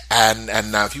is. And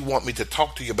now, if you want me to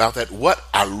talk to you about that, what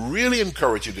I really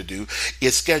encourage you to do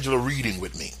is schedule a reading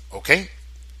with me, okay?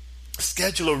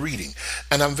 Schedule a reading.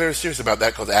 And I'm very serious about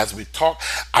that, because as we talk,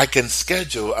 I can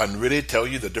schedule and really tell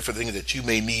you the different things that you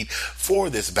may need for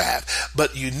this bath.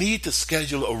 But you need to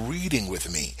schedule a reading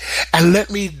with me, and let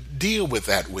me deal with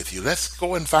that with you. Let's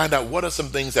go and find out what are some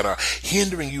things that are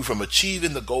hindering you from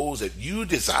achieving the goals that you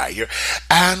desire,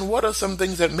 and what are some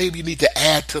things that maybe you need to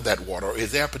add to that water. Or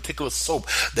is there a particular soap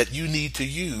that you need to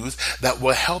use that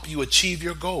will help you achieve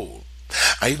your goal?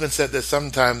 I even said that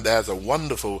sometimes there's a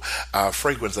wonderful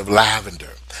fragrance of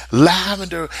lavender.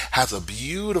 Lavender has a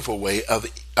beautiful way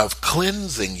of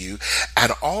cleansing you,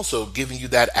 and also giving you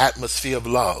that atmosphere of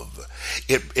love.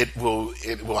 It will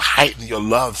heighten your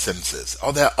love senses.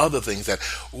 Oh, there are other things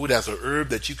there's an herb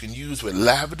that you can use with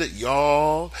lavender,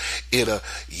 y'all. You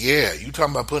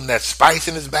talking about putting that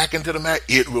spiciness back into the mat?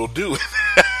 It will do it.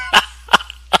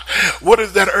 What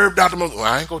is that herb, Dr. Mosley? Well,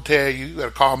 I ain't gonna tell you. You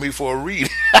gotta call me for a reading.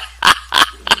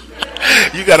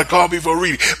 You got to call me for a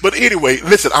reading. But anyway,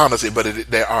 listen, honestly, but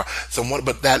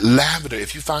that lavender,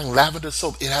 if you find lavender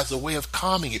soap, it has a way of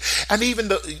calming you. And even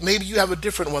though maybe you have a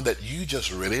different one that you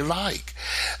just really like.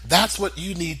 That's what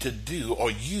you need to do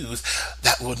or use,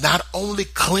 that will not only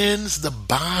cleanse the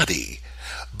body,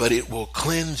 but it will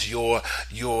cleanse your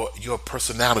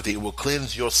personality. It will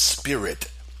cleanse your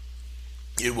spirit.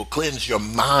 It will cleanse your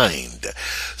mind.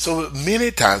 So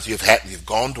many times you've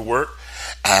gone to work,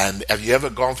 and have you ever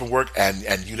gone from work and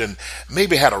you done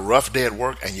maybe had a rough day at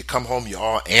work, and you come home, you're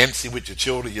all antsy with your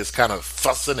children, you're just kind of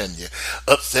fussing, and you're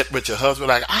upset with your husband,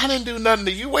 like, I didn't do nothing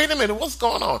to you, wait a minute, what's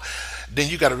going on? Then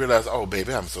you got to realize, oh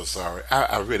baby, I'm so sorry,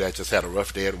 I just had a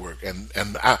rough day at work, and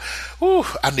I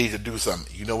need to do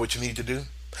something. You know what you need to do?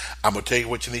 I'm going to tell you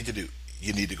what you need to do.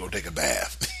 You need to go take a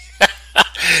bath.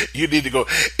 You need to go.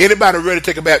 Anybody ready to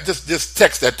take a bath? Just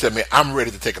text that to me. I'm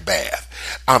ready to take a bath.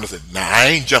 Honestly, I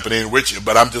ain't jumping in with you,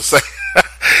 but I'm just saying.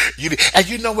 And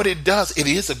you know what it does? It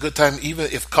is a good time, even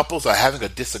if couples are having a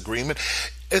disagreement.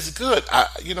 It's good.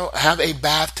 Have a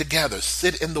bath together.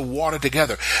 Sit in the water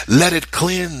together. Let it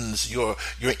cleanse your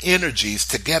energies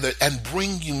together and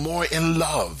bring you more in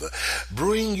love.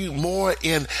 Bring you more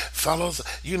in, fellas.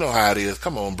 You know how it is.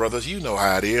 Come on, brothers. You know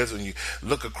how it is when you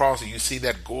look across and you see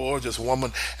that gorgeous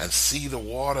woman and see the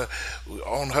water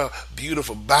on her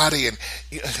beautiful body, and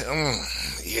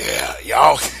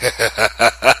y'all.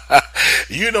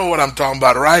 You know what I'm talking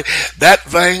about, right? That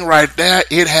thing right there,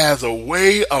 it has a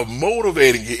way of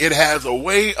motivating you. It has a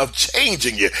way of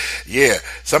changing you. Yeah,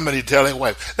 somebody tell their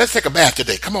wife, let's take a bath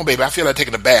today. Come on, baby, I feel like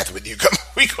taking a bath with you. Come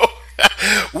on,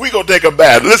 we go take a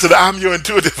bath. Listen, I'm your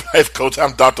intuitive life coach.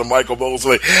 I'm Dr. Michael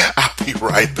Mosley. I'll be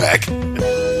right back.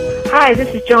 Hi,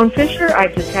 this is Joan Fisher. I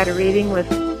just had a reading with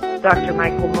Dr.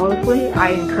 Michael Mosley. I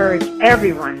encourage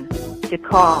everyone to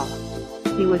call.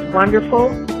 He was wonderful,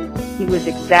 he was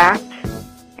exact,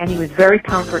 and he was very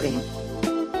comforting.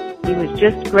 He was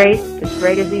just great, as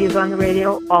great as he is on the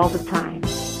radio all the time.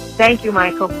 Thank you,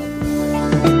 Michael.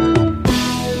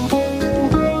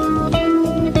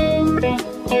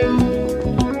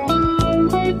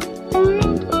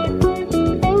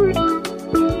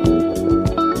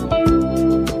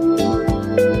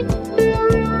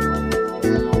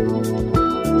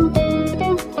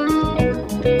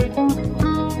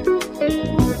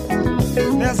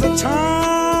 There's a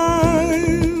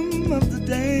time of the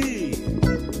day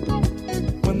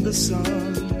when the sun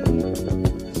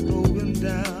is going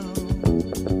down.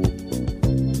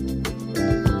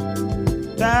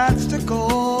 That's the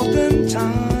golden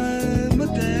time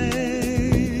of day.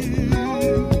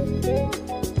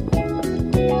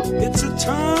 It's a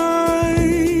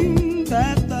time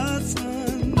that the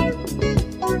sun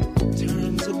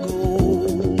turns to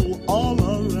gold all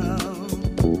around.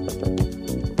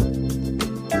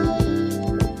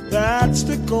 That's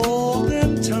the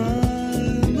golden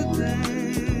time of day.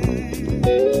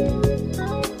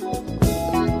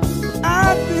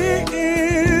 At the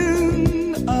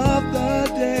end of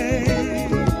the day,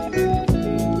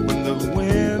 when the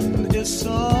wind is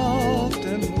soft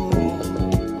and warm,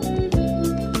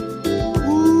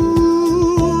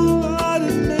 ooh, Lord,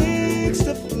 it makes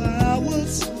the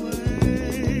flowers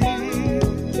sway.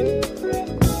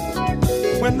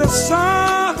 When the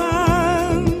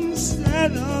sun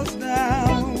settles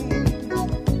down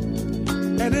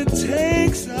and it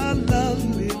takes a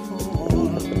lovely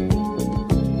form,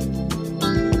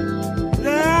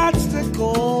 that's the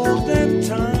golden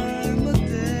time of day.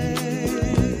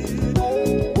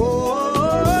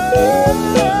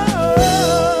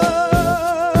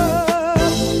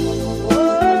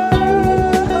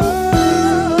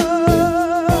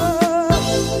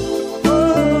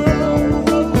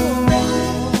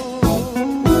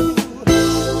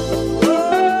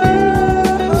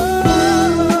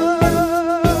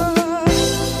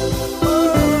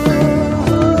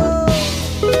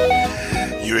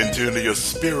 You're in tune to your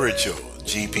spiritual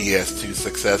GPS to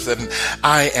success, and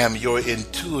I am your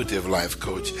intuitive life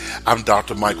coach. I'm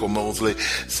Dr. Michael Mosley.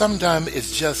 Sometimes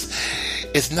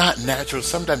it's not natural.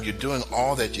 Sometimes you're doing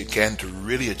all that you can to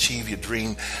really achieve your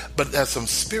dream, but there's some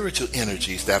spiritual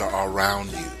energies that are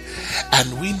around you,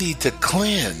 and we need to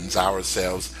cleanse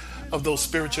ourselves of those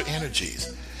spiritual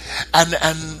energies. And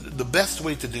the best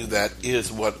way to do that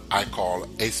is what I call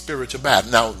a spiritual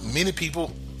bath. Now, many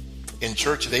people in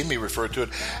church, they may refer to it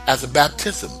as a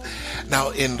baptism. Now,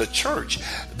 in the church,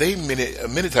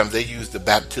 many times they use the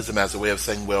baptism as a way of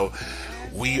saying, well,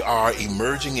 we are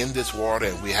emerging in this water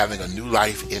and we're having a new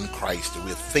life in Christ.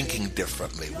 We're thinking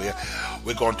differently.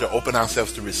 We're going to open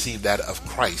ourselves to receive that of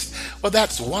Christ. Well,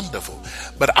 that's wonderful.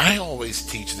 But I always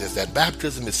teach this, that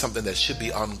baptism is something that should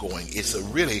be ongoing. It's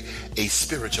really a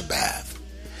spiritual bath.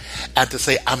 And to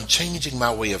say, I'm changing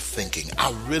my way of thinking.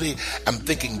 I really am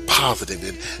thinking positive.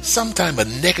 And sometimes a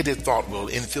negative thought will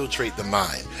infiltrate the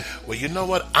mind. Well, you know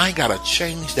what? I got to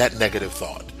change that negative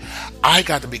thought. I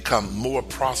got to become more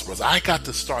prosperous. I got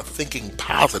to start thinking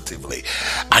positively.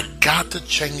 I got to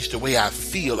change the way I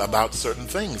feel about certain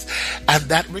things. And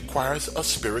that requires a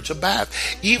spiritual bath.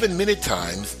 Even many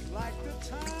times,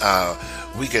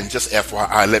 we can just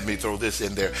FYI, let me throw this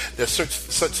in there. There's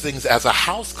such things as a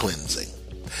house cleansing.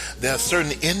 There are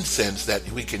certain incense that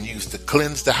we can use to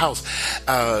cleanse the house.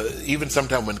 Even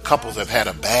sometimes when couples have had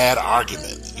a bad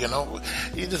argument, you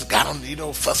just got them,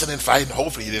 fussing and fighting.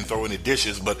 Hopefully you didn't throw any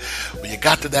dishes, but when you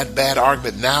got to that bad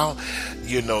argument, now,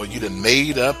 you done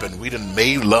made up and we done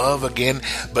made love again.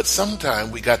 But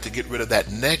sometimes we got to get rid of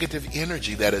that negative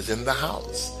energy that is in the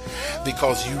house,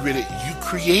 because you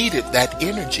created that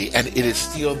energy and it is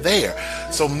still there.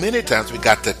 So many times we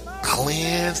got to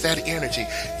cleanse that energy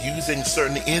using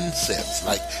certain incense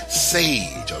like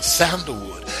sage or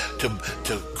sandalwood to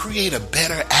create a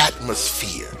better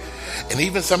atmosphere. And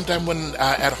even sometimes when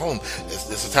at home,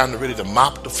 it's a time to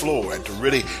mop the floor and to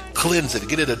really cleanse it,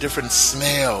 get it a different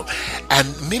smell.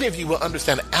 And many of you will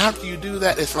understand after you do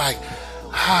that, it's like,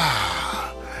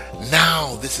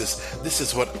 now this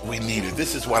is what we needed.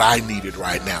 This is what I needed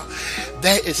right now.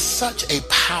 There is such a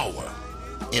power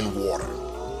in water.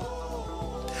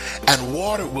 And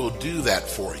water will do that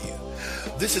for you.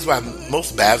 This is why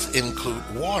most baths include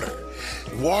water.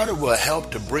 Water will help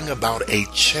to bring about a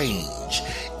change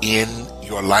in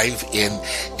your life, in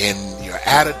your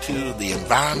attitude, the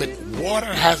environment.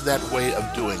 Water has that way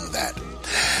of doing that.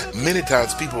 Many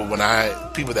times people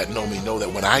that know me know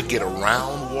that when I get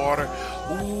around water,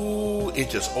 it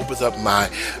just opens up my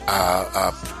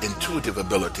intuitive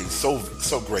ability so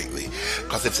greatly,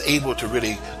 because it's able to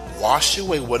really wash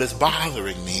away what is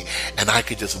bothering me, and I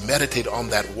could just meditate on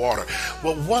that water.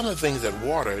 Well, one of the things that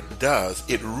water does,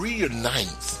 it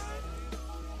reunites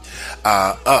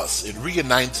us. It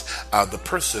reunites the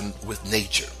person with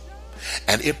nature,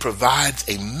 and it provides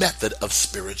a method of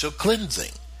spiritual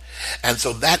cleansing. And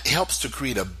so that helps to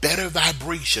create a better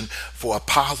vibration for a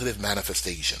positive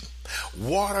manifestation.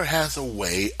 Water has a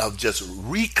way of just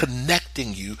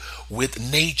reconnecting you with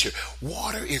nature.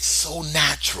 Water is so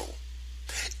natural.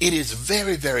 It is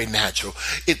very, very natural.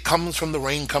 It comes from the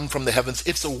rain, comes from the heavens.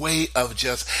 It's a way of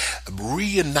just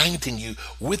reuniting you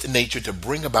with nature to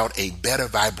bring about a better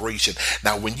vibration.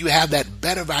 Now, when you have that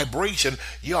better vibration,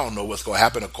 you all know what's going to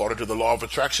happen according to the law of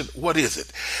attraction. What is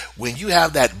it? When you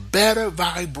have that better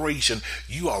vibration,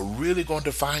 you are really going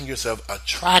to find yourself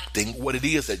attracting what it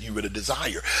is that you really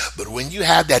desire. But when you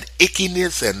have that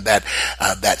ickiness and that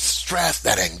stress,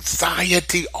 that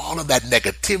anxiety, all of that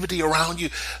negativity around you,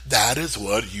 that is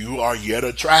what you are yet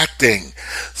attracting.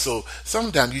 So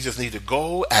sometimes you just need to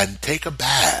go and take a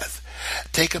bath,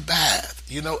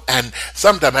 and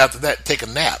sometime after that, take a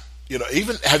nap.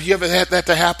 Even, have you ever had that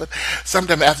to happen?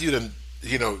 Sometime after you done,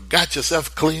 got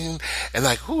yourself clean and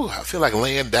like, I feel like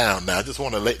laying down now. I just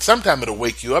want to lay. Sometime it'll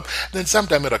wake you up, then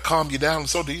sometime it'll calm you down.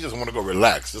 So you just want to go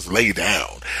relax, just lay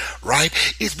down, right?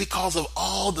 It's because of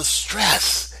all the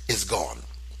stress is gone.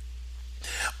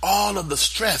 All of the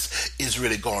stress is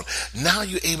really gone. Now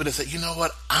you're able to say, you know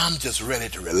what? I'm just ready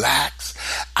to relax.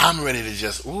 I'm ready to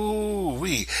just,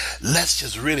 let's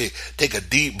just really take a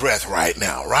deep breath right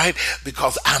now, right?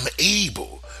 Because I'm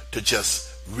able to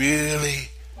just really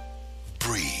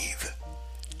breathe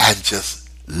and just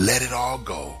let it all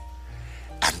go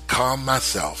and calm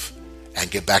myself and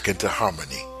get back into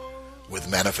harmony with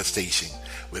manifestation,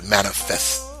 with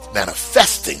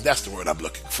manifesting. That's the word I'm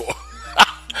looking for.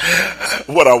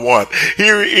 What I want.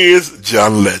 Here is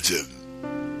John Legend.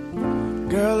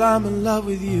 Girl, I'm in love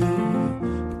with you,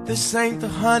 but this ain't the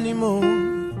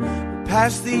honeymoon. We're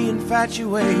past the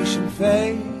infatuation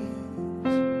phase.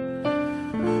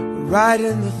 We're right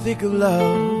in the thick of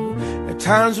love. At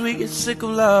times we get sick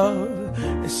of love.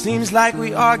 It seems like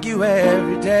we argue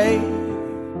every day.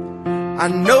 I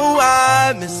know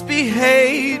I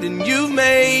misbehaved and you've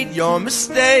made your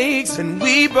mistakes, and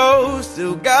we both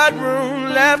still got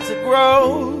room left to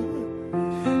grow.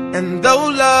 And though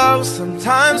love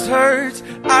sometimes hurts,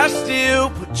 I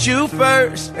still put you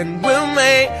first, and we'll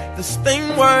make this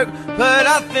thing work. But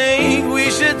I think we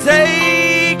should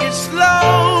take it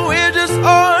slow. We're just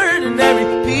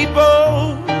ordinary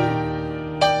people.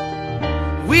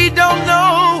 We don't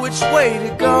know which way to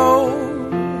go,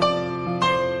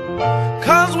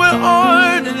 'cause we're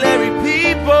ordinary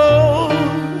people.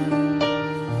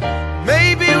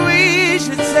 Maybe we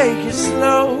should take it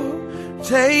slow.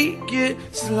 Take it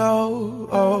slow.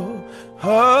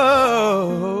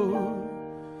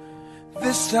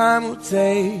 This time we'll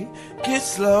take it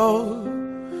slow.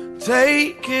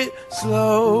 Take it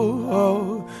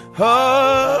slow.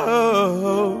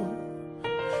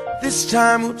 This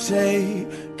time we'll take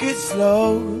it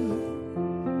slow.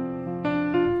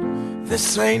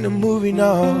 This ain't a movie,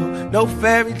 no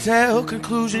fairy tale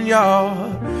conclusion,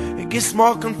 y'all. It gets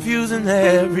more confusing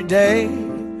every day.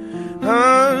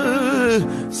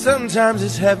 Sometimes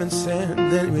it's heaven sent,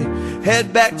 then we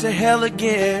head back to hell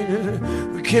again.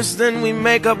 We kiss, then we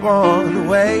make up on the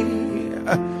way.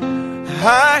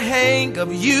 I hang up,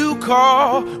 you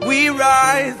call, we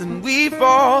rise and we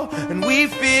fall, and we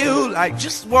feel like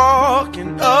just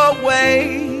walking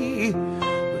away.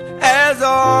 As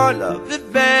our love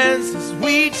advances,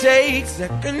 we take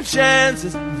second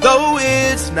chances. Though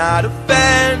it's not a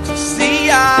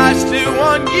fantasy, I still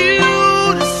want you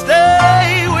to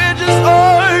stay. We're just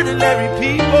ordinary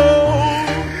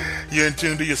people. You're in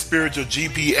tune to your spiritual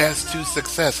GPS to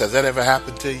success. Has that ever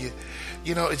happened to you?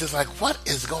 It's just like, what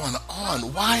is going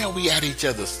on? Why are we at each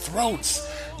other's throats?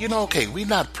 Okay, we're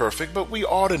not perfect, but we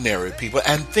ordinary people,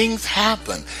 and things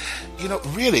happen.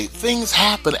 Really, things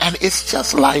happen, and it's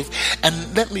just life.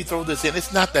 And let me throw this in.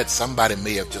 It's not that somebody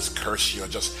may have just cursed you or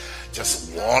just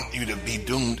want you to be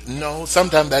doomed. No,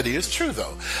 sometimes that is true,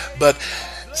 though. But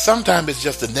sometimes it's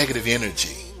just a negative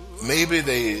energy. Maybe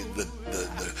the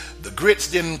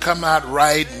grits didn't come out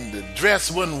right, and the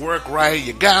dress wouldn't work right.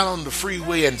 You got on the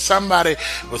freeway, and somebody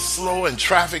was slow, and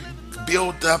traffic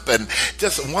built up, and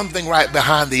just one thing right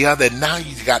behind the other, and now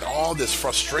you got all this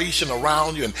frustration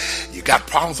around you, and you got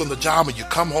problems on the job, and you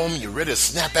come home and you're ready to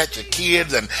snap at your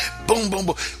kids, and boom, boom,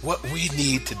 boom. What we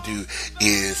need to do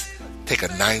is take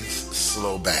a nice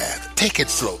slow bath. Take it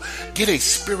slow. Get a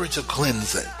spiritual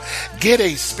cleansing. Get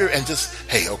a spirit and just,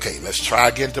 hey, okay, let's try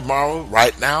again tomorrow.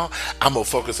 Right now, I'm going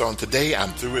to focus on today.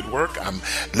 I'm through at work.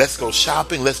 Let's go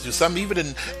shopping. Let's do something.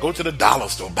 Even go to the dollar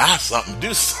store, buy something,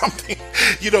 do something,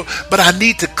 but I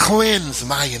need to cleanse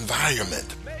my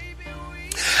environment.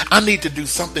 I need to do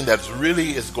something that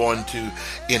really is going to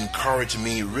encourage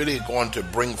me, really going to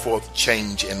bring forth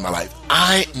change in my life.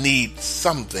 I need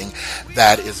something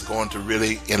that is going to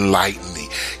really enlighten me.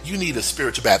 You need a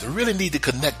spiritual bath. You really need to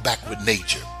connect back with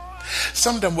nature.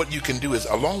 Sometimes what you can do is,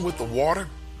 along with the water,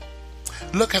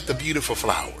 look at the beautiful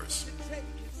flowers.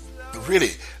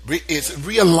 Really, it's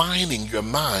realigning your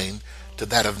mind to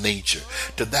that of nature,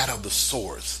 to that of the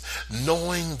source,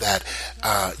 knowing that,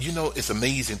 it's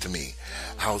amazing to me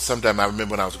how sometimes I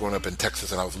remember when I was growing up in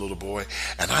Texas and I was a little boy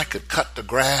and I could cut the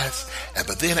grass,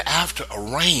 but then after a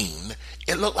rain,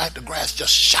 it looked like the grass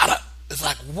just shot up. It's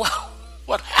like, wow,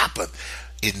 what happened?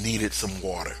 It needed some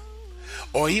water.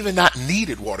 Or even not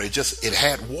needed water, it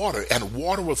had water, and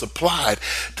water was applied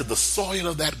to the soil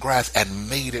of that grass and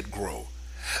made it grow.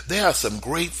 There are some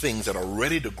great things that are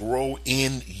ready to grow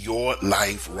in your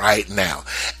life right now.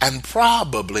 And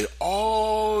probably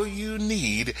all you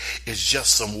need is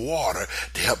just some water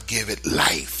to help give it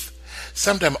life.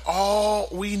 Sometimes all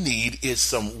we need is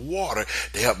some water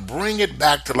to help bring it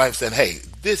back to life, saying, hey,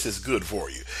 this is good for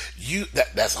you.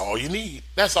 That's all you need.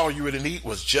 That's all you really need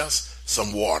was just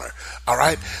some water. All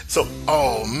right. So,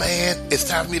 oh man, it's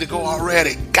time for me to go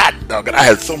already. God dog it. I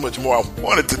had so much more I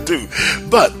wanted to do,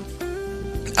 but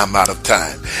I'm out of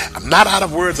time. I'm not out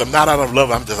of words. I'm not out of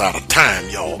love. I'm just out of time,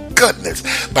 y'all. Goodness.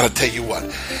 But I tell you what,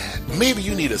 maybe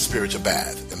you need a spiritual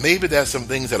bath. And maybe there's some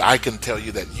things that I can tell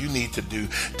you that you need to do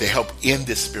to help in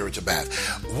this spiritual bath.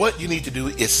 What you need to do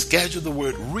is schedule a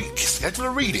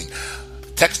reading.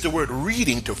 Text the word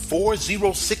reading to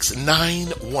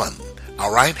 40691.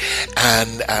 All right,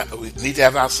 and we need to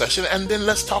have our session, and then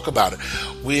let's talk about it.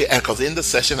 Because in the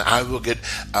session, I will get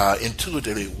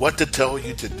intuitively what to tell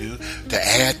you to do to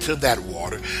add to that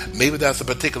water. Maybe that's a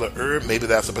particular herb, maybe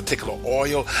that's a particular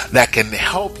oil that can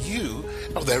help you.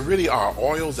 Oh, there really are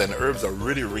oils and herbs are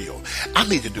really real. I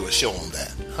need to do a show on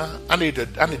that. I need to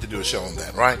do a show on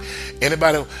that, right?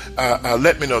 Anybody,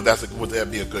 let me know would that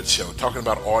be a good show? Talking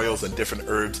about oils and different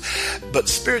herbs, but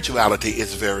spirituality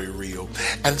is very real,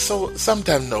 and so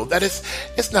sometimes know that it's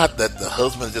not that the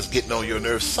husband is just getting on your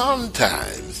nerves.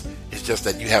 Sometimes it's just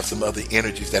that you have some other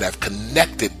energies that have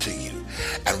connected to you,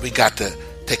 and we got to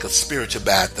take a spiritual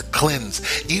bath to cleanse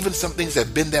even some things that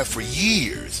have been there for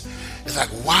years. It's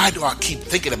like, why do I keep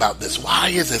thinking about this? Why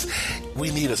is this? We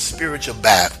need a spiritual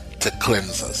bath to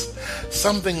cleanse us.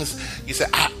 Some things, you say,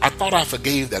 I thought I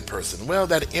forgave that person. Well,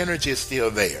 that energy is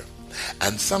still there.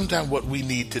 And sometimes what we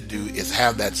need to do is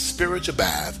have that spiritual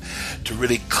bath to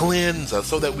really cleanse us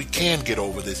so that we can get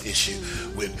over this issue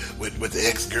with the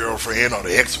ex-girlfriend or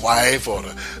the ex-wife or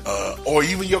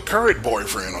even your current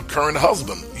boyfriend or current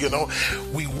husband.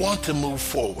 We want to move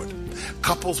forward.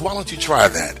 Couples, why don't you try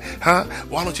that?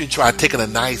 Why don't you try taking a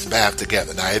nice bath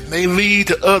together? Now, it may lead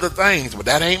to other things, but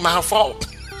that ain't my fault.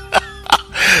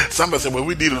 Somebody said, well,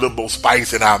 we need a little more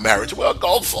spice in our marriage. Well,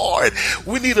 go for it.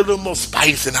 We need a little more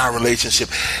spice in our relationship.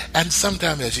 And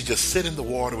sometimes as you just sit in the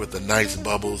water with the nice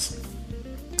bubbles,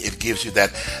 it gives you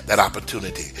that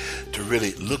opportunity to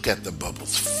really look at the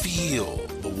bubbles, feel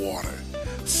the water,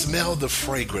 smell the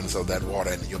fragrance of that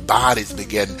water, and your bodies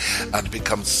begin to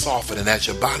become softened. And as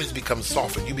your bodies become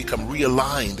softened, you become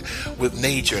realigned with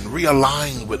nature and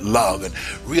realigned with love and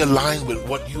realigned with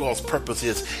what you all's purpose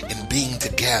is in being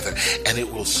together. And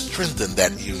it will strengthen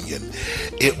that union.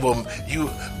 It will,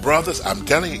 you brothers, I'm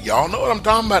telling you, y'all know what I'm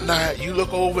talking about now. You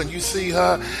look over and you see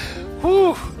her,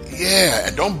 whew, yeah,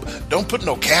 and don't put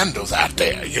no candles out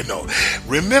there,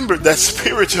 Remember that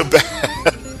spiritual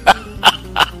bath.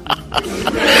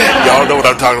 Y'all know what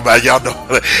I'm talking about. Y'all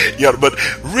know. But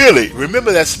really,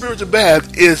 remember that spiritual bath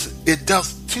it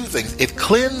does two things. It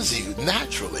cleanses you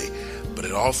naturally, but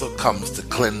it also comes to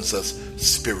cleanse us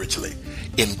spiritually.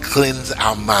 And cleanse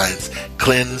our minds,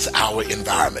 cleanse our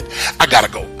environment. I gotta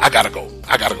go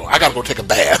take a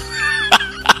bath.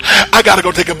 I gotta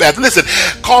go take a bath. Listen,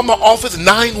 call my office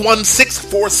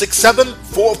 916-467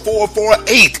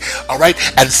 4448. All right.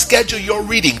 And schedule your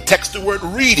reading. Text the word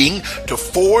reading to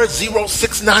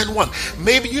 40691.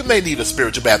 Maybe you may need a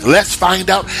spiritual bath. Let's find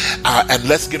out and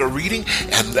let's get a reading,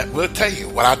 and we'll tell you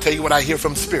what I hear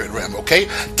from Spirit Realm. Okay.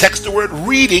 Text the word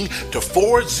reading to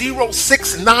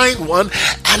 40691,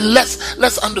 and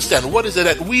let's understand what is it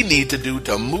that we need to do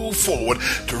to move forward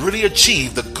to really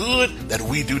achieve the good that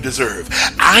we do deserve.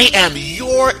 I am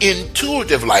your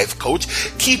intuitive life coach,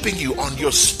 keeping you on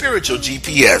your spiritual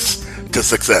GPS to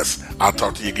success. I'll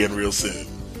talk to you again real soon.